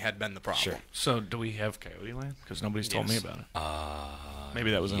with me had been the problem. Sure. So do we have coyote land? Because nobody's told me Yes. about it.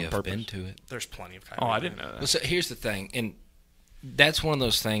 Maybe that was on You've purpose. been to it. There's plenty of coyote Oh, I land. didn't know that. Well, so here's the thing, and that's one of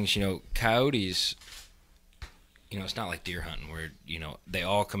those things. Coyotes. It's not like deer hunting where they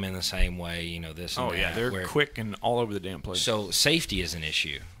all come in the same way. This. And Oh yeah, that, they're where- quick and all over the damn place. So safety is an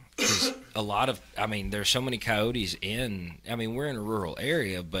issue. 'Cause a lot of, there's so many coyotes we're in a rural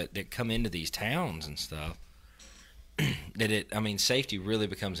area, but that come into these towns and stuff. That safety really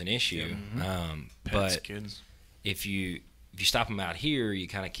becomes an issue. Pets, But kids. if you stop them out here, you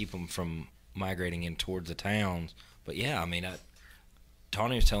kind of keep them from migrating in towards the towns. But yeah,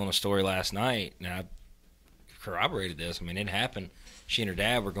 Tawny was telling a story last night, and I corroborated this. It happened. She and her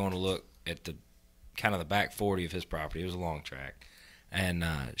dad were going to look at the kind of the back 40 of his property. It was a long track, and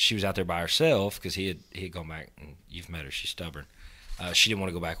she was out there by herself because he had gone back. And you've met her; she's stubborn. She didn't want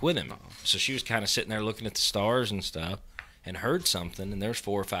to go back with him, so she was kind of sitting there looking at the stars and stuff, and heard something. And there's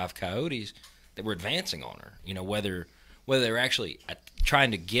 4 or 5 coyotes that were advancing on her. Whether they were actually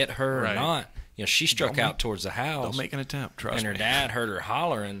trying to get her or Right. not. She struck out towards the house. Don't make an attempt. Trust And her me. dad heard her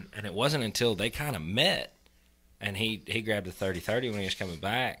hollering, and it wasn't until they kind of met, and he grabbed a 30-30 when he was coming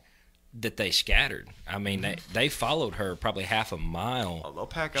back, that they scattered. They followed her probably half a mile. Oh, they'll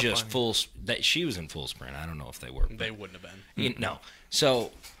pack up just on you. full. She was in full sprint. I don't know if they were. They wouldn't have been. No.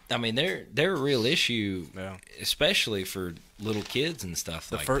 So they're a real issue, Yeah. especially for little kids and stuff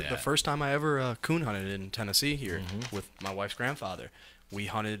The, like fir- that. the first time I ever coon hunted in Tennessee here Mm-hmm. with my wife's grandfather, we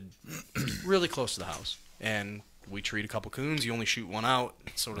hunted really close to the house, and we treat a couple coons. You only shoot one out,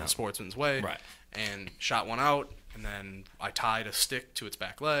 sort of the sportsman's way. Right. And shot one out, and then I tied a stick to its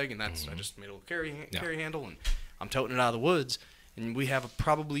back leg, and Mm-hmm. I just made a little carry handle, and I'm toting it out of the woods, and we have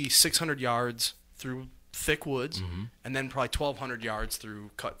probably 600 yards through thick woods, Mm-hmm. and then probably 1,200 yards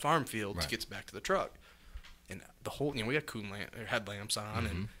through cut farm field to Right. get back to the truck. And the whole, we got coon headlamps on, Mm-hmm.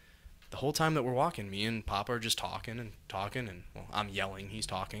 and the whole time that we're walking, me and Papa are just talking, and well, I'm yelling, he's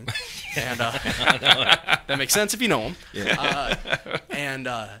talking, and that makes sense if you know him.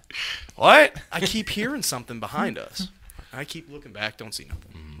 What? I keep hearing something behind us. I keep looking back, don't see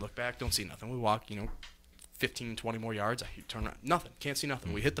nothing. Look back, don't see nothing. We walk, 15, 20 more yards. I turn around, nothing, can't see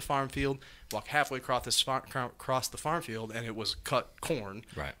nothing. We hit the farm field, walk halfway across the farm field, and it was cut corn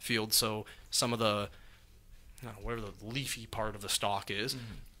Right. field. So some of the, whatever the leafy part of the stalk is,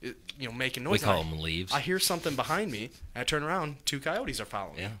 making noise. we call And them leaves. I hear something behind me, and I turn around. 2 coyotes are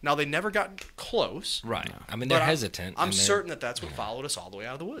following me. Yeah. Now, they never got close. right. but They're hesitant. I'm and they're- certain that's what followed us all the way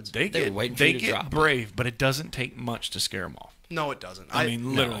out of the woods. They They were get, waiting for they you to get drop it. brave, but it doesn't take much to scare them off. No, it doesn't. I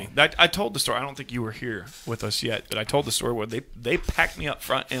mean, literally. I told the story. I don't think you were here with us yet, but I told the story where they packed me up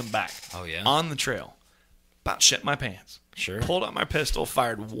front and back. Oh, yeah? On the trail. About shit my pants. Sure. Pulled out my pistol,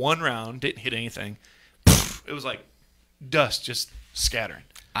 fired 1 round, didn't hit anything. It was like dust just scattering.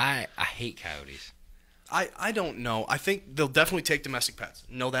 I hate coyotes. I don't know. I think they'll definitely take domestic pets.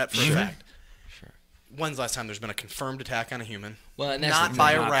 Know that for a fact. Sure. When's the last time there's been a confirmed attack on a human? Well, and that's Not the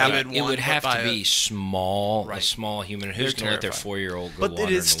by thing. a rabid It one, would but have by to be small, a Right. small human. Who's going to let their terrifying. 4-year-old go But wander it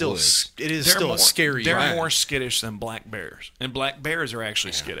in is the still woods? a scary. They're event. more skittish than black bears, and black bears are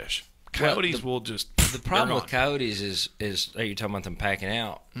actually skittish. Coyotes will just. The problem they're with gone. coyotes is are you talking about them packing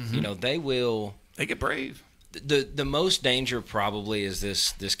out? You know, they will. They get brave. The most danger probably is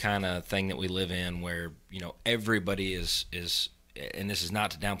this kind of thing that we live in, where everybody is, and this is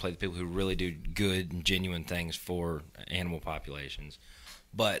not to downplay the people who really do good and genuine things for animal populations,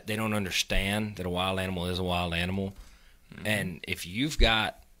 but they don't understand that a wild animal is a wild animal, and if you've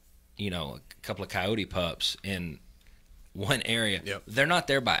got a couple of coyote pups in one area, Yep. they're not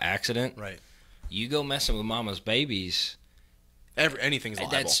there by accident. Right. You go messing with mama's babies. Anything's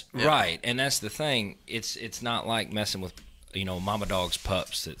liable. That's Yeah. right, and that's the thing. It's not like messing with mama dog's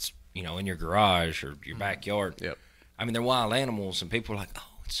pups that's in your garage or your backyard. Yep. I mean, they're wild animals, and people are like, "Oh,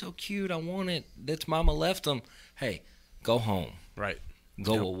 it's so cute. I want it. That's mama left them." Hey, go home. Right.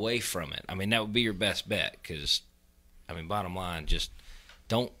 Go away from it. I mean, that would be your best bet because, bottom line, just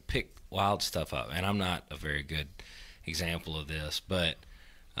don't pick wild stuff up. And I'm not a very good example of this, but.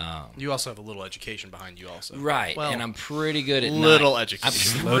 You also have a little education behind you, also. Right, Well, and I'm pretty good at little I'm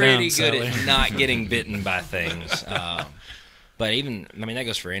education. Slow pretty down, good at Sally. not getting bitten by things. But even, that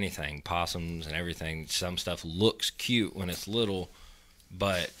goes for anything, possums and everything. Some stuff looks cute when it's little,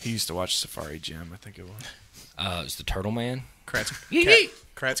 but He used to watch Safari Jim, I think it was. it's the Turtle Man.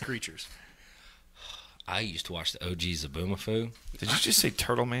 Kratz creatures. I used to watch the OG Zaboomafoo. Did you just say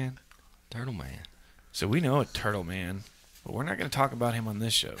Turtle Man? Turtle Man. So we know a Turtle Man, but we're not going to talk about him on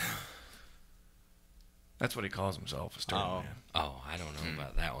this show. That's what he calls himself, is Turtle Oh. Man. Oh, I don't know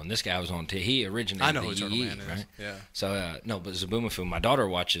about that one. This guy was on. He originated. I know the who Turtle Yee, Man is. right? Yeah. So no, but Zaboomafoo. My daughter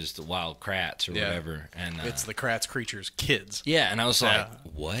watches the Wild Kratts or Yeah. whatever, and It's the Kratz creatures kids. yeah. And I was Yeah. like,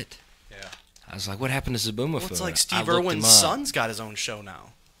 what? Yeah. I was like, what happened to Zaboomafoo? Well, it's like I Steve looked him Irwin's up. son's got his own show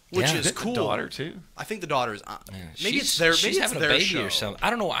now, which Yeah. is Isn't the cool. daughter, too? I think the daughter is. Yeah, Maybe she's, it's their. she's Maybe it's having their a baby show. or something. I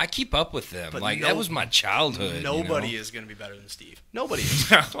don't know. I keep up with them. But Like no- that was my childhood. Nobody is going to be better than Steve. Nobody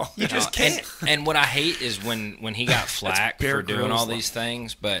is. You just can't. And what I hate is when he got flack Bear for doing Grylls all level. these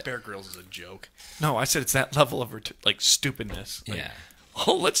things. But Bear Grylls is a joke. No, I said it's that level of stupidness. Like, yeah.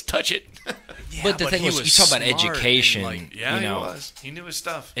 oh, let's touch it. Yeah, But the thing he was, you talk about smart and, education. like, Yeah, you know, he was. He knew his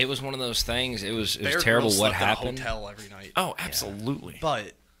stuff. It was one of those things. It was Bear terrible Grylls what slept in a happened. hotel every night. Oh, absolutely.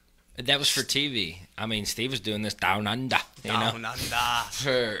 But That was for TV. Steve was doing this down under, down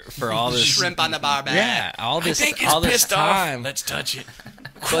under. for all this Shrimp on the barbell. Yeah, all I this think he's all this pissed time. off. Let's touch it.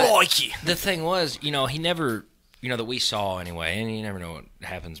 But Crikey. the thing was, he never, that we saw anyway, and you never know what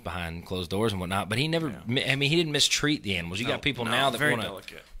happens behind closed doors and whatnot. But he never, he didn't mistreat the animals. You got people now that very want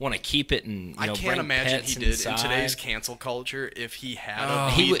delicate. to keep it and I bring can't imagine pets he did inside. in today's cancel culture. If he had, Oh.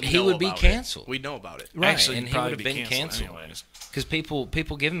 He would be about it. canceled. We'd know about it. Right, Actually, and he'd he probably would have be been canceled. anyways. Because people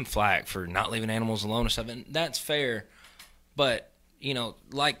give him flack for not leaving animals alone and stuff, and that's fair. But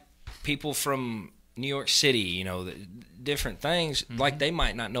like people from New York City, different things, like they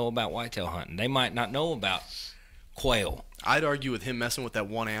might not know about whitetail hunting. They might not know about quail. I'd argue with him messing with that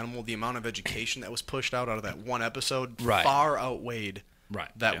one animal, the amount of education that was pushed out of that one episode Right. far outweighed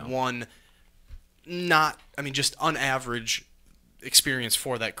Right. that one just unaverage experience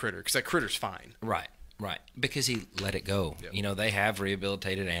for that critter, because that critter's fine. Right. Because he let it go. Yep. They have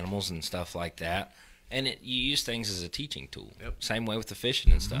rehabilitated animals and stuff like that, and you use things as a teaching tool. Yep. Same way with the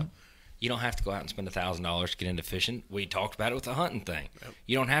fishing and stuff. You don't have to go out and spend $1,000 to get into fishing. We talked about it with the hunting thing. Yep.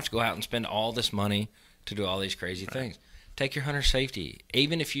 You don't have to go out and spend all this money to do all these crazy things. Take your hunter safety.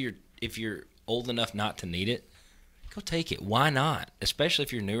 Even if you're old enough not to need it, go take it. Why not? Especially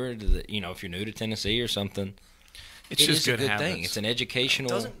if you're newer to if you're new to Tennessee or something. It's It just is a good good habits. thing. It's an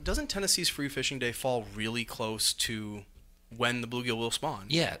educational. Doesn't Tennessee's Free Fishing Day fall really close to when the bluegill will spawn?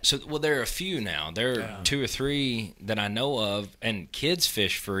 Yeah. So there are a few now. There are 2 or 3 that I know of, and kids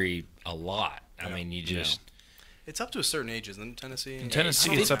fish free a lot. I mean, you just. It's up to a certain age, isn't it, Tennessee? In Tennessee,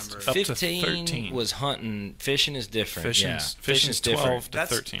 I don't it's up remember. to 15 13. was hunting. Fishing is different. Fishing's different. 12 to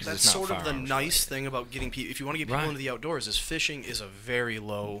That's 13. It's that's not sort of the firearms nice thing about getting people. If you want to get people Right. into the outdoors, is fishing is a very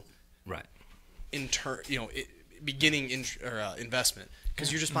low Right. beginning investment,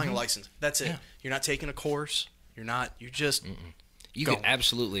 because you're just buying a license. That's it. Yeah. You're not taking a course. You're not. You just You Go. could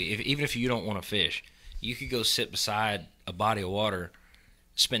absolutely, even if you don't want to fish, you could go sit beside a body of water,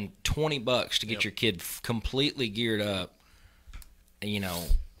 spend $20 to get Yep. your kid completely geared up,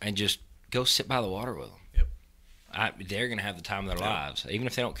 and just go sit by the water with them. Yep. They're going to have the time of their lives, even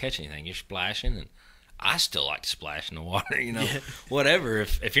if they don't catch anything. You're splashing, and I still like to splash in the water, whatever.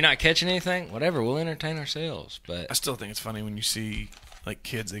 If you're not catching anything, whatever, we'll entertain ourselves. But I still think it's funny when you see like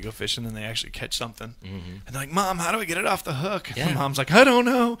kids, they go fishing and they actually catch something, and they're like, "Mom, how do I get it off the hook?" Yeah. And Mom's like, "I don't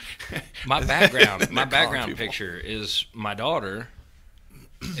know." my background people. picture is my daughter.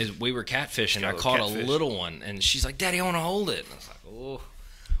 Is we were catfishing. I Got a caught catfish. a little one, and she's like, "Daddy, I want to hold it." And I was like, "Oh,"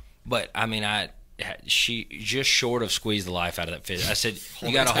 but I mean, she just short of squeezed the life out of that fish. I said,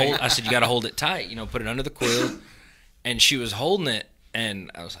 "You got to hold." I said, "You got to hold it tight. Put it under the quill." And she was holding it, and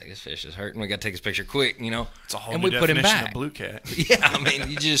I was like, "This fish is hurting. We got to take this picture quick." It's a whole and new we put him definition back. of blue cat. Yeah, I mean,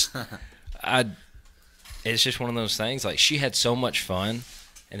 it's just one of those things. Like, she had so much fun,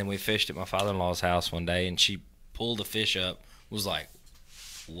 and then we fished at my father-in-law's house one day, and she pulled a fish up, was like,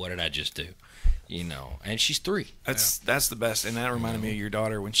 what did I just do? And she's 3. That's the best, and that reminded me of your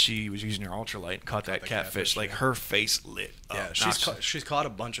daughter when she was using her ultralight and caught that catfish. Like, her face lit up. Yeah, she's caught a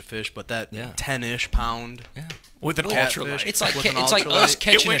bunch of fish, but that Yeah. 10-ish pound with an catfish. ultralight. It's like With an it's like ultralight. us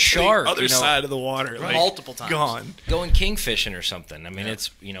catching it went a shark, to the other side of the water, like, multiple times. gone. going king fishing or something. I mean,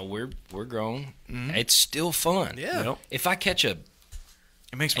 it's we're grown. It's still fun. Yeah. Yep. If I catch It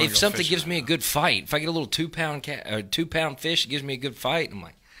makes me if something gives me a good fight, if I get a little 2-pound 2-pound fish, it gives me a good fight. I'm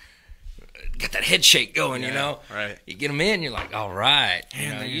like, got that head shake going, right. You get them in, you're like, all right.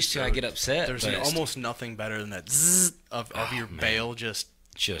 Man, Used to I get upset. There's but almost nothing better than that zzz of your bail just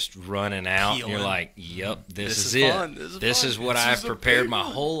running out. Peeling. You're like, yep, this is is it. fun. This is This fun. is what This I've is a prepared big my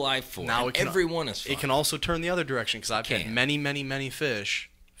one. whole life for. Now And it can- everyone is fun. It can also turn the other direction because I've had Can. many, many, many fish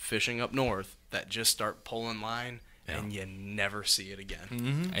fishing up north that just start pulling line and you never see it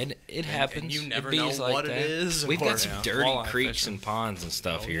again. And it happens. and you never It bees know like what it that. is We've or- got some Yeah. dirty Walleye creeks fishing. and ponds and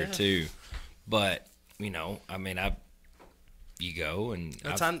stuff here too. But I mean, you go and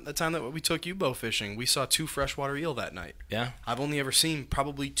The time that we took you bow fishing, we saw 2 freshwater eel that night. yeah, I've only ever seen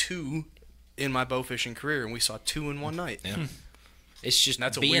probably 2 in my bow fishing career, and we saw 2 in one night. yeah. It's just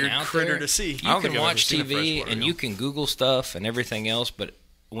That's a being weird out critter there. to see. You I don't can think I've ever watch seen a TV freshwater and eel. you can Google stuff and everything else, but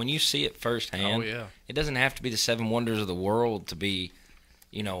when you see it firsthand, Oh, yeah. it doesn't have to be the 7 wonders of the world to be,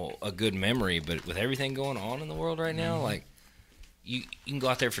 a good memory. But with everything going on in the world right now, like you can go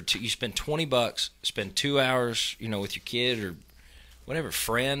out there for you spend $20, spend 2 hours, with your kid or whatever,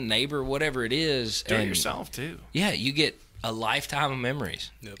 friend, neighbor, whatever it is, Do it and yourself too. yeah, you get a lifetime of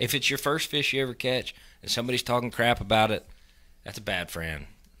memories. Yep. If it's your first fish you ever catch and somebody's talking crap about it, that's a bad friend.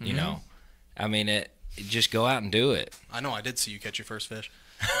 I mean, just go out and do it. I know I did see you catch your first fish.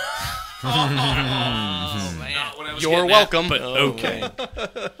 You're welcome. But okay.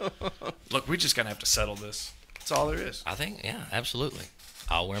 Look, we just gonna have to settle this. That's all there is. I think, yeah, absolutely.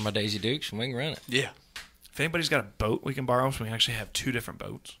 I'll wear my Daisy Dukes and we can run it. Yeah. If anybody's got a boat we can borrow, so we can actually have 2 different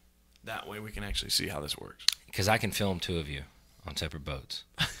boats. That way we can actually see how this works. Because I can film 2 of you on separate boats.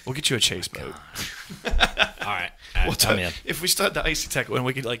 We'll get you a chase boat. All right, I'm in. If we start the Icy Tech one,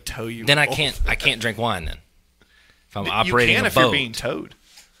 we could like tow you. Then I both. can't drink wine then. If I'm You operating can a if boat. you're being towed.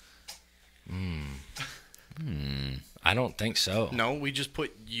 I don't think so. No, we just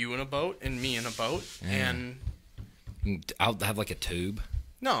put you in a boat and me in a boat, and I'll have like a tube.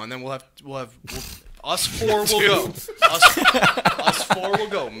 no, and then us 4 will go. Us 4 will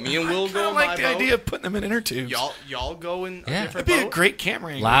go. Me and Will I go don't in like my the boat. idea of putting them in inner tubes. Y'all go in a Yeah. different That'd be boat. a great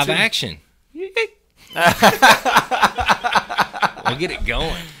camera angle. Live too. action. We'll get it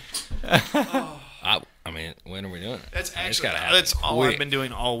going. I mean, when are we doing it? That's It's actually gotta happen that's all quick. I've been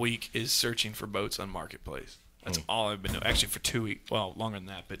doing all week is searching for boats on Marketplace. That's all I've been doing. Actually, for 2 weeks. Well, longer than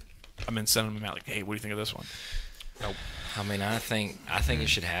that, but I've been sending them out like, hey, what do you think of this one? I mean, I think it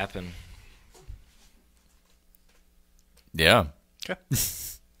should happen. Yeah. Okay.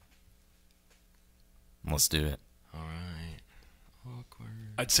 Let's do it. All right. Awkward.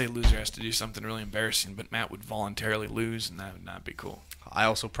 I'd say loser has to do something really embarrassing, but Matt would voluntarily lose, and that would not be cool. I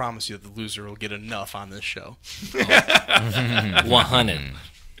also promise you that the loser will get enough on this show. 100.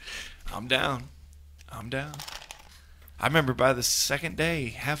 I'm down. I remember by the second day,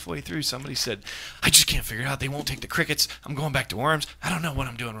 halfway through, somebody said, I just can't figure it out. They won't take the crickets. I'm going back to worms. I don't know what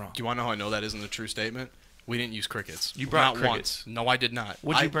I'm doing wrong. Do you want to know how I know that isn't a true statement? We didn't use crickets. You brought Not crickets. once. No, I did not.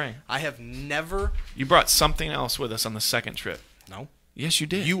 What'd you bring? I have never. You brought something else with us on the second trip. No. Yes, you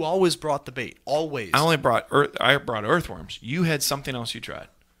did. You always brought the bait. Always. I brought earthworms. You had something else you tried.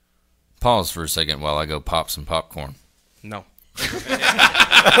 Pause for a second while I go pop some popcorn. No.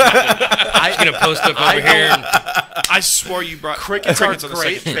 I'm gonna post up over here. And, I swore you brought Crickets are on the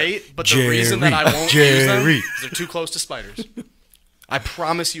great second trip. bait, but the reason that I won't use them is they're too close to spiders. I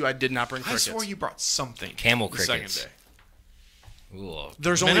promise you I did not bring I crickets. swore you brought something. Camel the second crickets. day. ooh,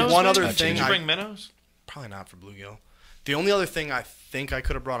 There's only Minnows, one maybe? other Did thing. you bring minnows? Probably not for bluegill. The only other thing I think I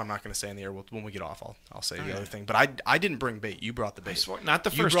could have brought, I'm not going to say in the air. When we get off, I'll say the other thing. But I didn't bring bait. You brought the bait. Not the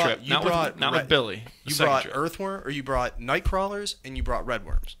You first brought- trip. you Not brought with Billy. The You second brought trip. earthworm, or you brought night crawlers, and you brought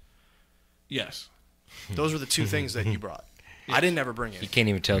redworms. Yes. Those were the two things that you brought. I didn't ever bring You any. can't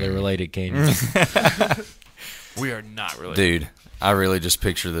even tell they're related, can you? We are not really. Dude, I really just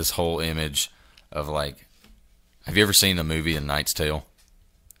picture this whole image of like, have you ever seen the movie A Knight's Tale?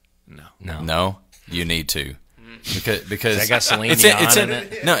 No. No, you need to, because I got Celine it's Dion in in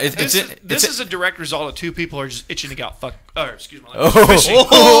it. No, it's This is a direct result of two people are just itching to get out. Excuse me. Flag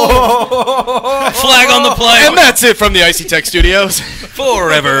on the play. And that's it from the Icy Tech Studios.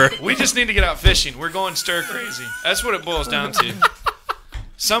 Forever. We just need to get out fishing. We're going stir crazy. That's what it boils down to.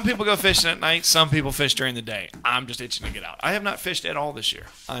 Some people go fishing at night. Some people fish during the day. I'm just itching to get out. I have not fished at all this year.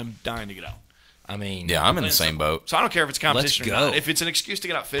 I'm dying to get out. I mean, yeah, I'm in the same boat. So I don't care if it's competition Let's or go. not. If it's an excuse to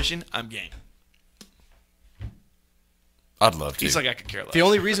get out fishing, I'm game. I'd love to. He's like, I could care less. The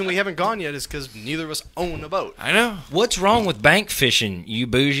only reason we haven't gone yet is because neither of us own a boat. I know. what's wrong with bank fishing, you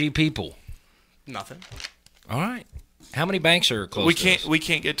bougie people? Nothing. All right. How many banks are close We to can't. us? We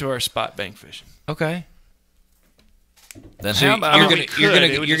can't get to our spot bank fishing. Okay. Then So how about- you're we gonna could, you're gonna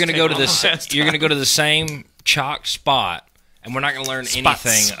it would you're just gonna go to take the a long ass you're gonna time. go to the same chalk spot, and we're not gonna learn Spots.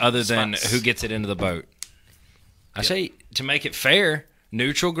 anything other than Spots. who gets it into the boat. I say to make it fair,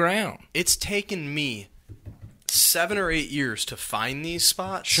 neutral ground. It's taken me 7 or 8 years to find these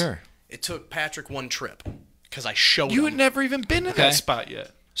spots. Sure. It took Patrick one trip because I showed You him. had never even been to Okay. that spot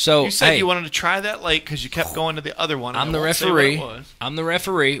yet. So You said hey, you wanted to try that lake because you kept going to the other one. and I'm I the won't say what it referee. was. I'm the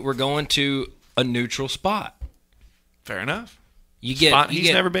referee. We're going to a neutral spot. Fair enough. You get Spot you he's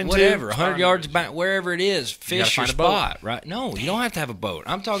get never been to? whatever, Spot 100 I've yards never back, wherever it is. Fish your find a boat. spot, right? No, you don't have to have a boat.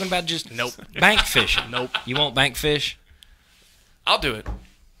 I'm talking about just Nope. bank fishing. Nope. You want bank fish? I'll do it.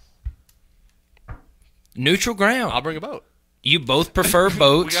 Neutral ground. I'll bring a boat. You both prefer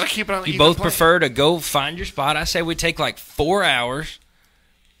boats. We gotta keep it on the You even both plane. prefer to go find your spot. I say we take like 4 hours.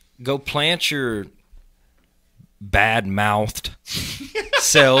 Go plant your bad-mouthed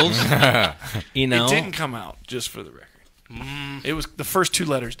selves. You know, It didn't come out, just for the record. It was the first 2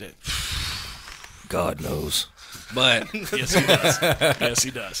 letters did. God knows. But Yes, he does. Yes,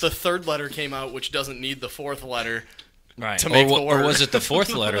 he does. The third letter came out, which doesn't need the fourth letter. right, To make or, the or word. was it the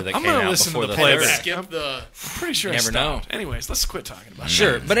fourth letter that I'm came gonna out listen to before the the playback. third? Skip the. Pretty sure Never I know. stopped. Anyways, let's quit talking about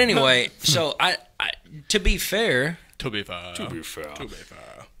Sure, but anyway, so I to be fair, To be fair.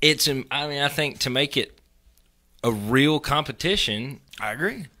 it's I mean I think to make it a real competition, it. I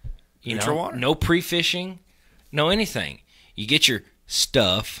agree. you Neutral know, water. no pre-fishing, no anything. You get your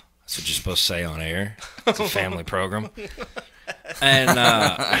stuff. That's what you're supposed to say on air. It's a family program. And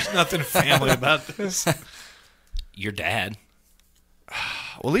There's nothing family about this. your dad.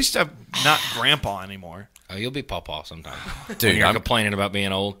 Well, at least I'm not grandpa anymore. Oh, you'll be pawpaw sometime. When Dude, you're I'm complaining about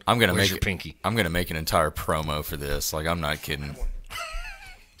being old. I'm gonna Where's make your pinky. I'm gonna make an entire promo for this. Like, I'm not kidding.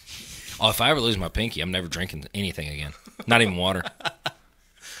 Oh, if I ever lose my pinky, I'm never drinking anything again. Not even water.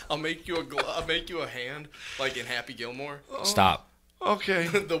 I'll make you I'll make you a hand like in Happy Gilmore, Stop. Okay.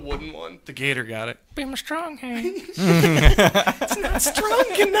 the wooden one. The gator got it. Be my strong hand. Strong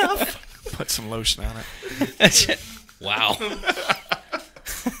enough. Put some lotion on it. That's it. Wow.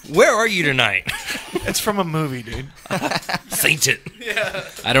 Where are you tonight? It's from a movie, dude. Saint it. Yeah.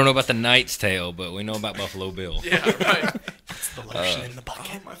 I don't know about the Knight's Tale, but we know about Buffalo Bill. Yeah, right. It's the lotion in the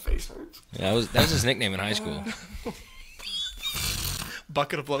bucket. My face hurts. Yeah, that was his nickname in high school.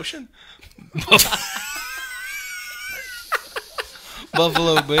 Bucket of lotion.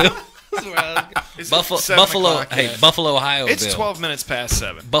 Buffalo Bill. Buffalo. Hey, Buffalo, Ohio It's Bill. 12 minutes past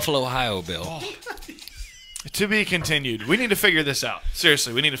 7. Buffalo, Ohio Bill. To be continued. We need to figure this out.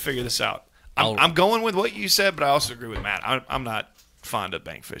 Seriously, we need to figure this out. I'll- I'm going with what you said, but I also agree with Matt. I'm not fond of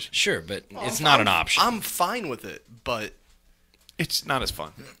bank fishing. Sure, but it's not an option. I'm fine with it, but It's not as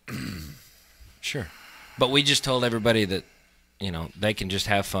fun. Sure. But we just told everybody that, you know, they can just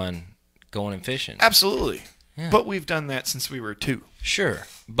have fun going and fishing. Absolutely. Yeah. But we've done that since we were 2. Sure.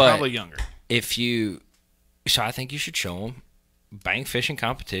 But Probably younger. if you, so I think you should show them bank fishing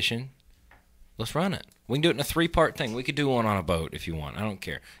competition. Let's run it. We can do it in a 3-part thing. We could do one on a boat if you want. I don't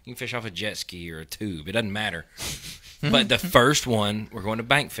care. You can fish off a jet ski or a tube. It doesn't matter. But the first one, we're going to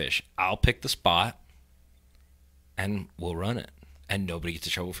bank fish. I'll pick the spot, and we'll run it. And nobody gets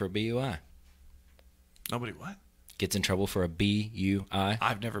in trouble for a BUI. Nobody what? Gets in trouble for a BUI.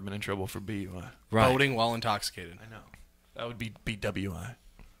 I've never been in trouble for BUI. Right. boating while intoxicated. I know. That would be BWI.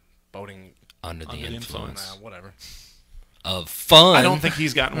 Boating, Under the influence whatever. of fun. I don't think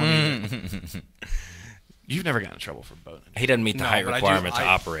he's gotten one either. You've never gotten in trouble for boating. he doesn't meet the height but requirement to I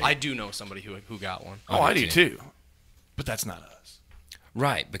operate. I do know somebody who got one. Oh, I do too. too. But that's not us.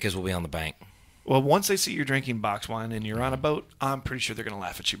 Right, because we'll be on the bank. Well, once they see you're drinking box wine and you're on a boat, I'm pretty sure they're going to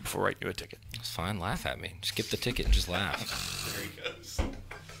laugh at you before writing you a ticket. It's fine. Laugh at me. Skip the ticket and just laugh. There he goes.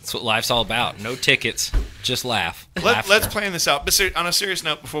 That's what life's all about. No tickets, just laugh. Let's plan this out. But on a serious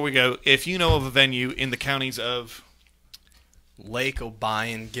note, before we go, if you know of a venue in the counties of Lake,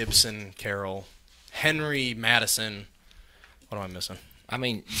 O'Brien, Gibson, Carroll, Henry, Madison. What am I missing? I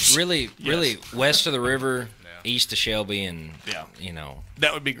mean, really west of the river, east of Shelby, and,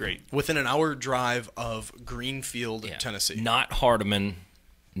 that would be great. Within an hour drive of Greenfield, Tennessee. Not Hardeman,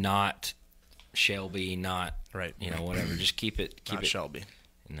 not Shelby, not, right. Whatever. Just keep it. Not Shelby.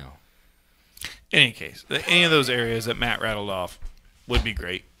 No. In any case, any of those areas that Matt rattled off would be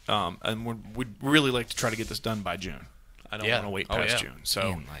great. And we'd really like to try to get this done by June. I don't want to wait past June.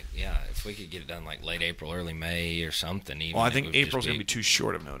 So, and if we could get it done like late April, early May or something. Even well, I think April's going to be too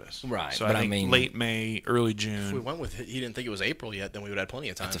short of notice. Right. So I think late May, early June. If we went with he didn't think it was April yet, then we would have plenty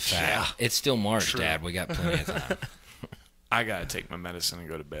of time. That's a fact. Yeah. It's still March, True. Dad. We got plenty of time. I got to take my medicine and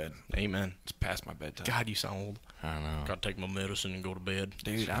go to bed. Amen. It's past my bedtime. God, you sound old. I know. Got to take my medicine and go to bed.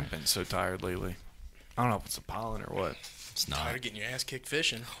 Dude, I've been so tired lately. I don't know if it's the pollen or what. It's not. Tired of getting your ass kicked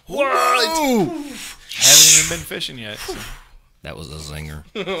fishing. What? Haven't even been fishing yet. So. That was a zinger.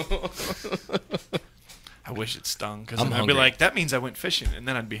 I wish it stung because I'd be like, that means I went fishing, and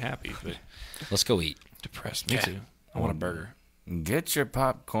then I'd be happy. But let's go eat. Depressed. Me too. I want a burger. Get your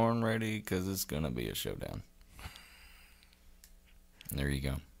popcorn ready because it's going to be a showdown. There you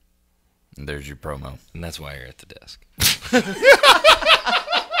go. And there's your promo. And that's why you're at the desk.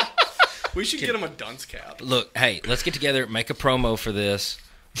 We should get him a dunce cap. Look, hey, let's get together, make a promo for this.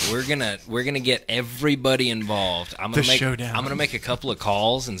 We're gonna get everybody involved. I'm gonna make a couple of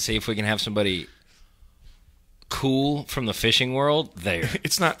calls and see if we can have somebody cool from the fishing world there.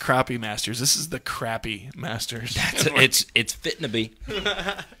 It's not Crappie Masters. This is the Crappy Masters. It's fitting to be.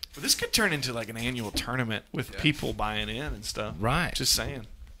 But this could turn into like an annual tournament with people buying in and stuff. Right. Just saying.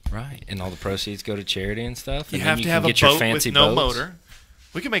 Right. And all the proceeds go to charity and stuff. You and have to have a boat with no motor.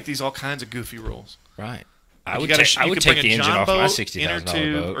 We can make these all kinds of goofy rules. Right. I would take the engine off my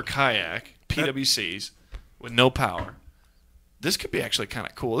 $60,000 boat. Or kayak, PWCs, with no power. This could be actually kind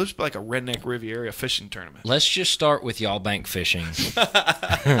of cool. This would be like a redneck Riviera fishing tournament. Let's just start with y'all bank fishing.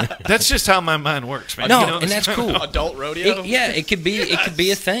 That's just how my mind works, man. No, and that's cool. Adult rodeo. It could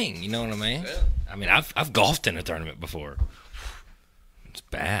be a thing. You know what I mean? Yeah. I mean, I've golfed in a tournament before. It's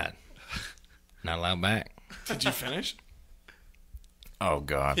bad. Not allowed back. Did you finish? Oh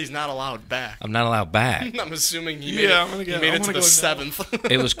God. He's not allowed back. I'm not allowed back. I'm assuming he made it to the 7th.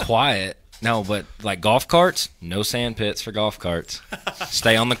 It was quiet. No, but like golf carts, no sand pits for golf carts.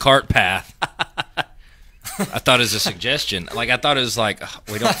 Stay on the cart path. I thought it was a suggestion. Like I thought it was like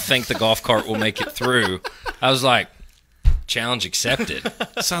we don't think the golf cart will make it through. I was like, challenge accepted.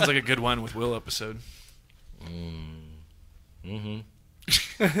 Sounds like a good Wine with Will episode. Mm-hmm.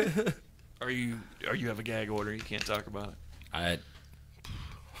 Or you have a gag order? You can't talk about it.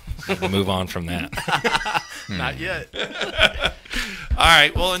 Move on from that. Not yet. All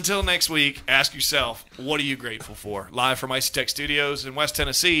right. Well, until next week, ask yourself, what are you grateful for? Live from Icy Tech Studios in West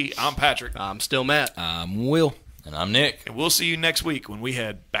Tennessee, I'm Patrick. I'm still Matt. I'm Will. And I'm Nick. And we'll see you next week when we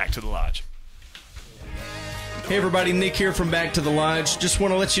head back to the lodge. Hey everybody, Nick here from Back to the Lodge. Just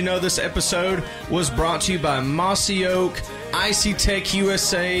want to let you know this episode was brought to you by Mossy Oak, Icy Tech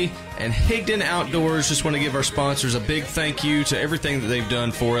USA, and Higdon Outdoors. Just want to give our sponsors a big thank you to everything that they've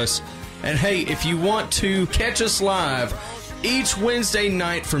done for us. And hey, if you want to catch us live each Wednesday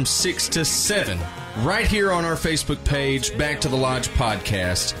night from 6 to 7, right here on our Facebook page, Back to the Lodge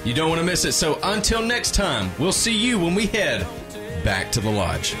Podcast. You don't want to miss it. So until next time, we'll see you when we head back to the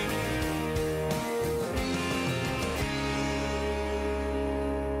lodge.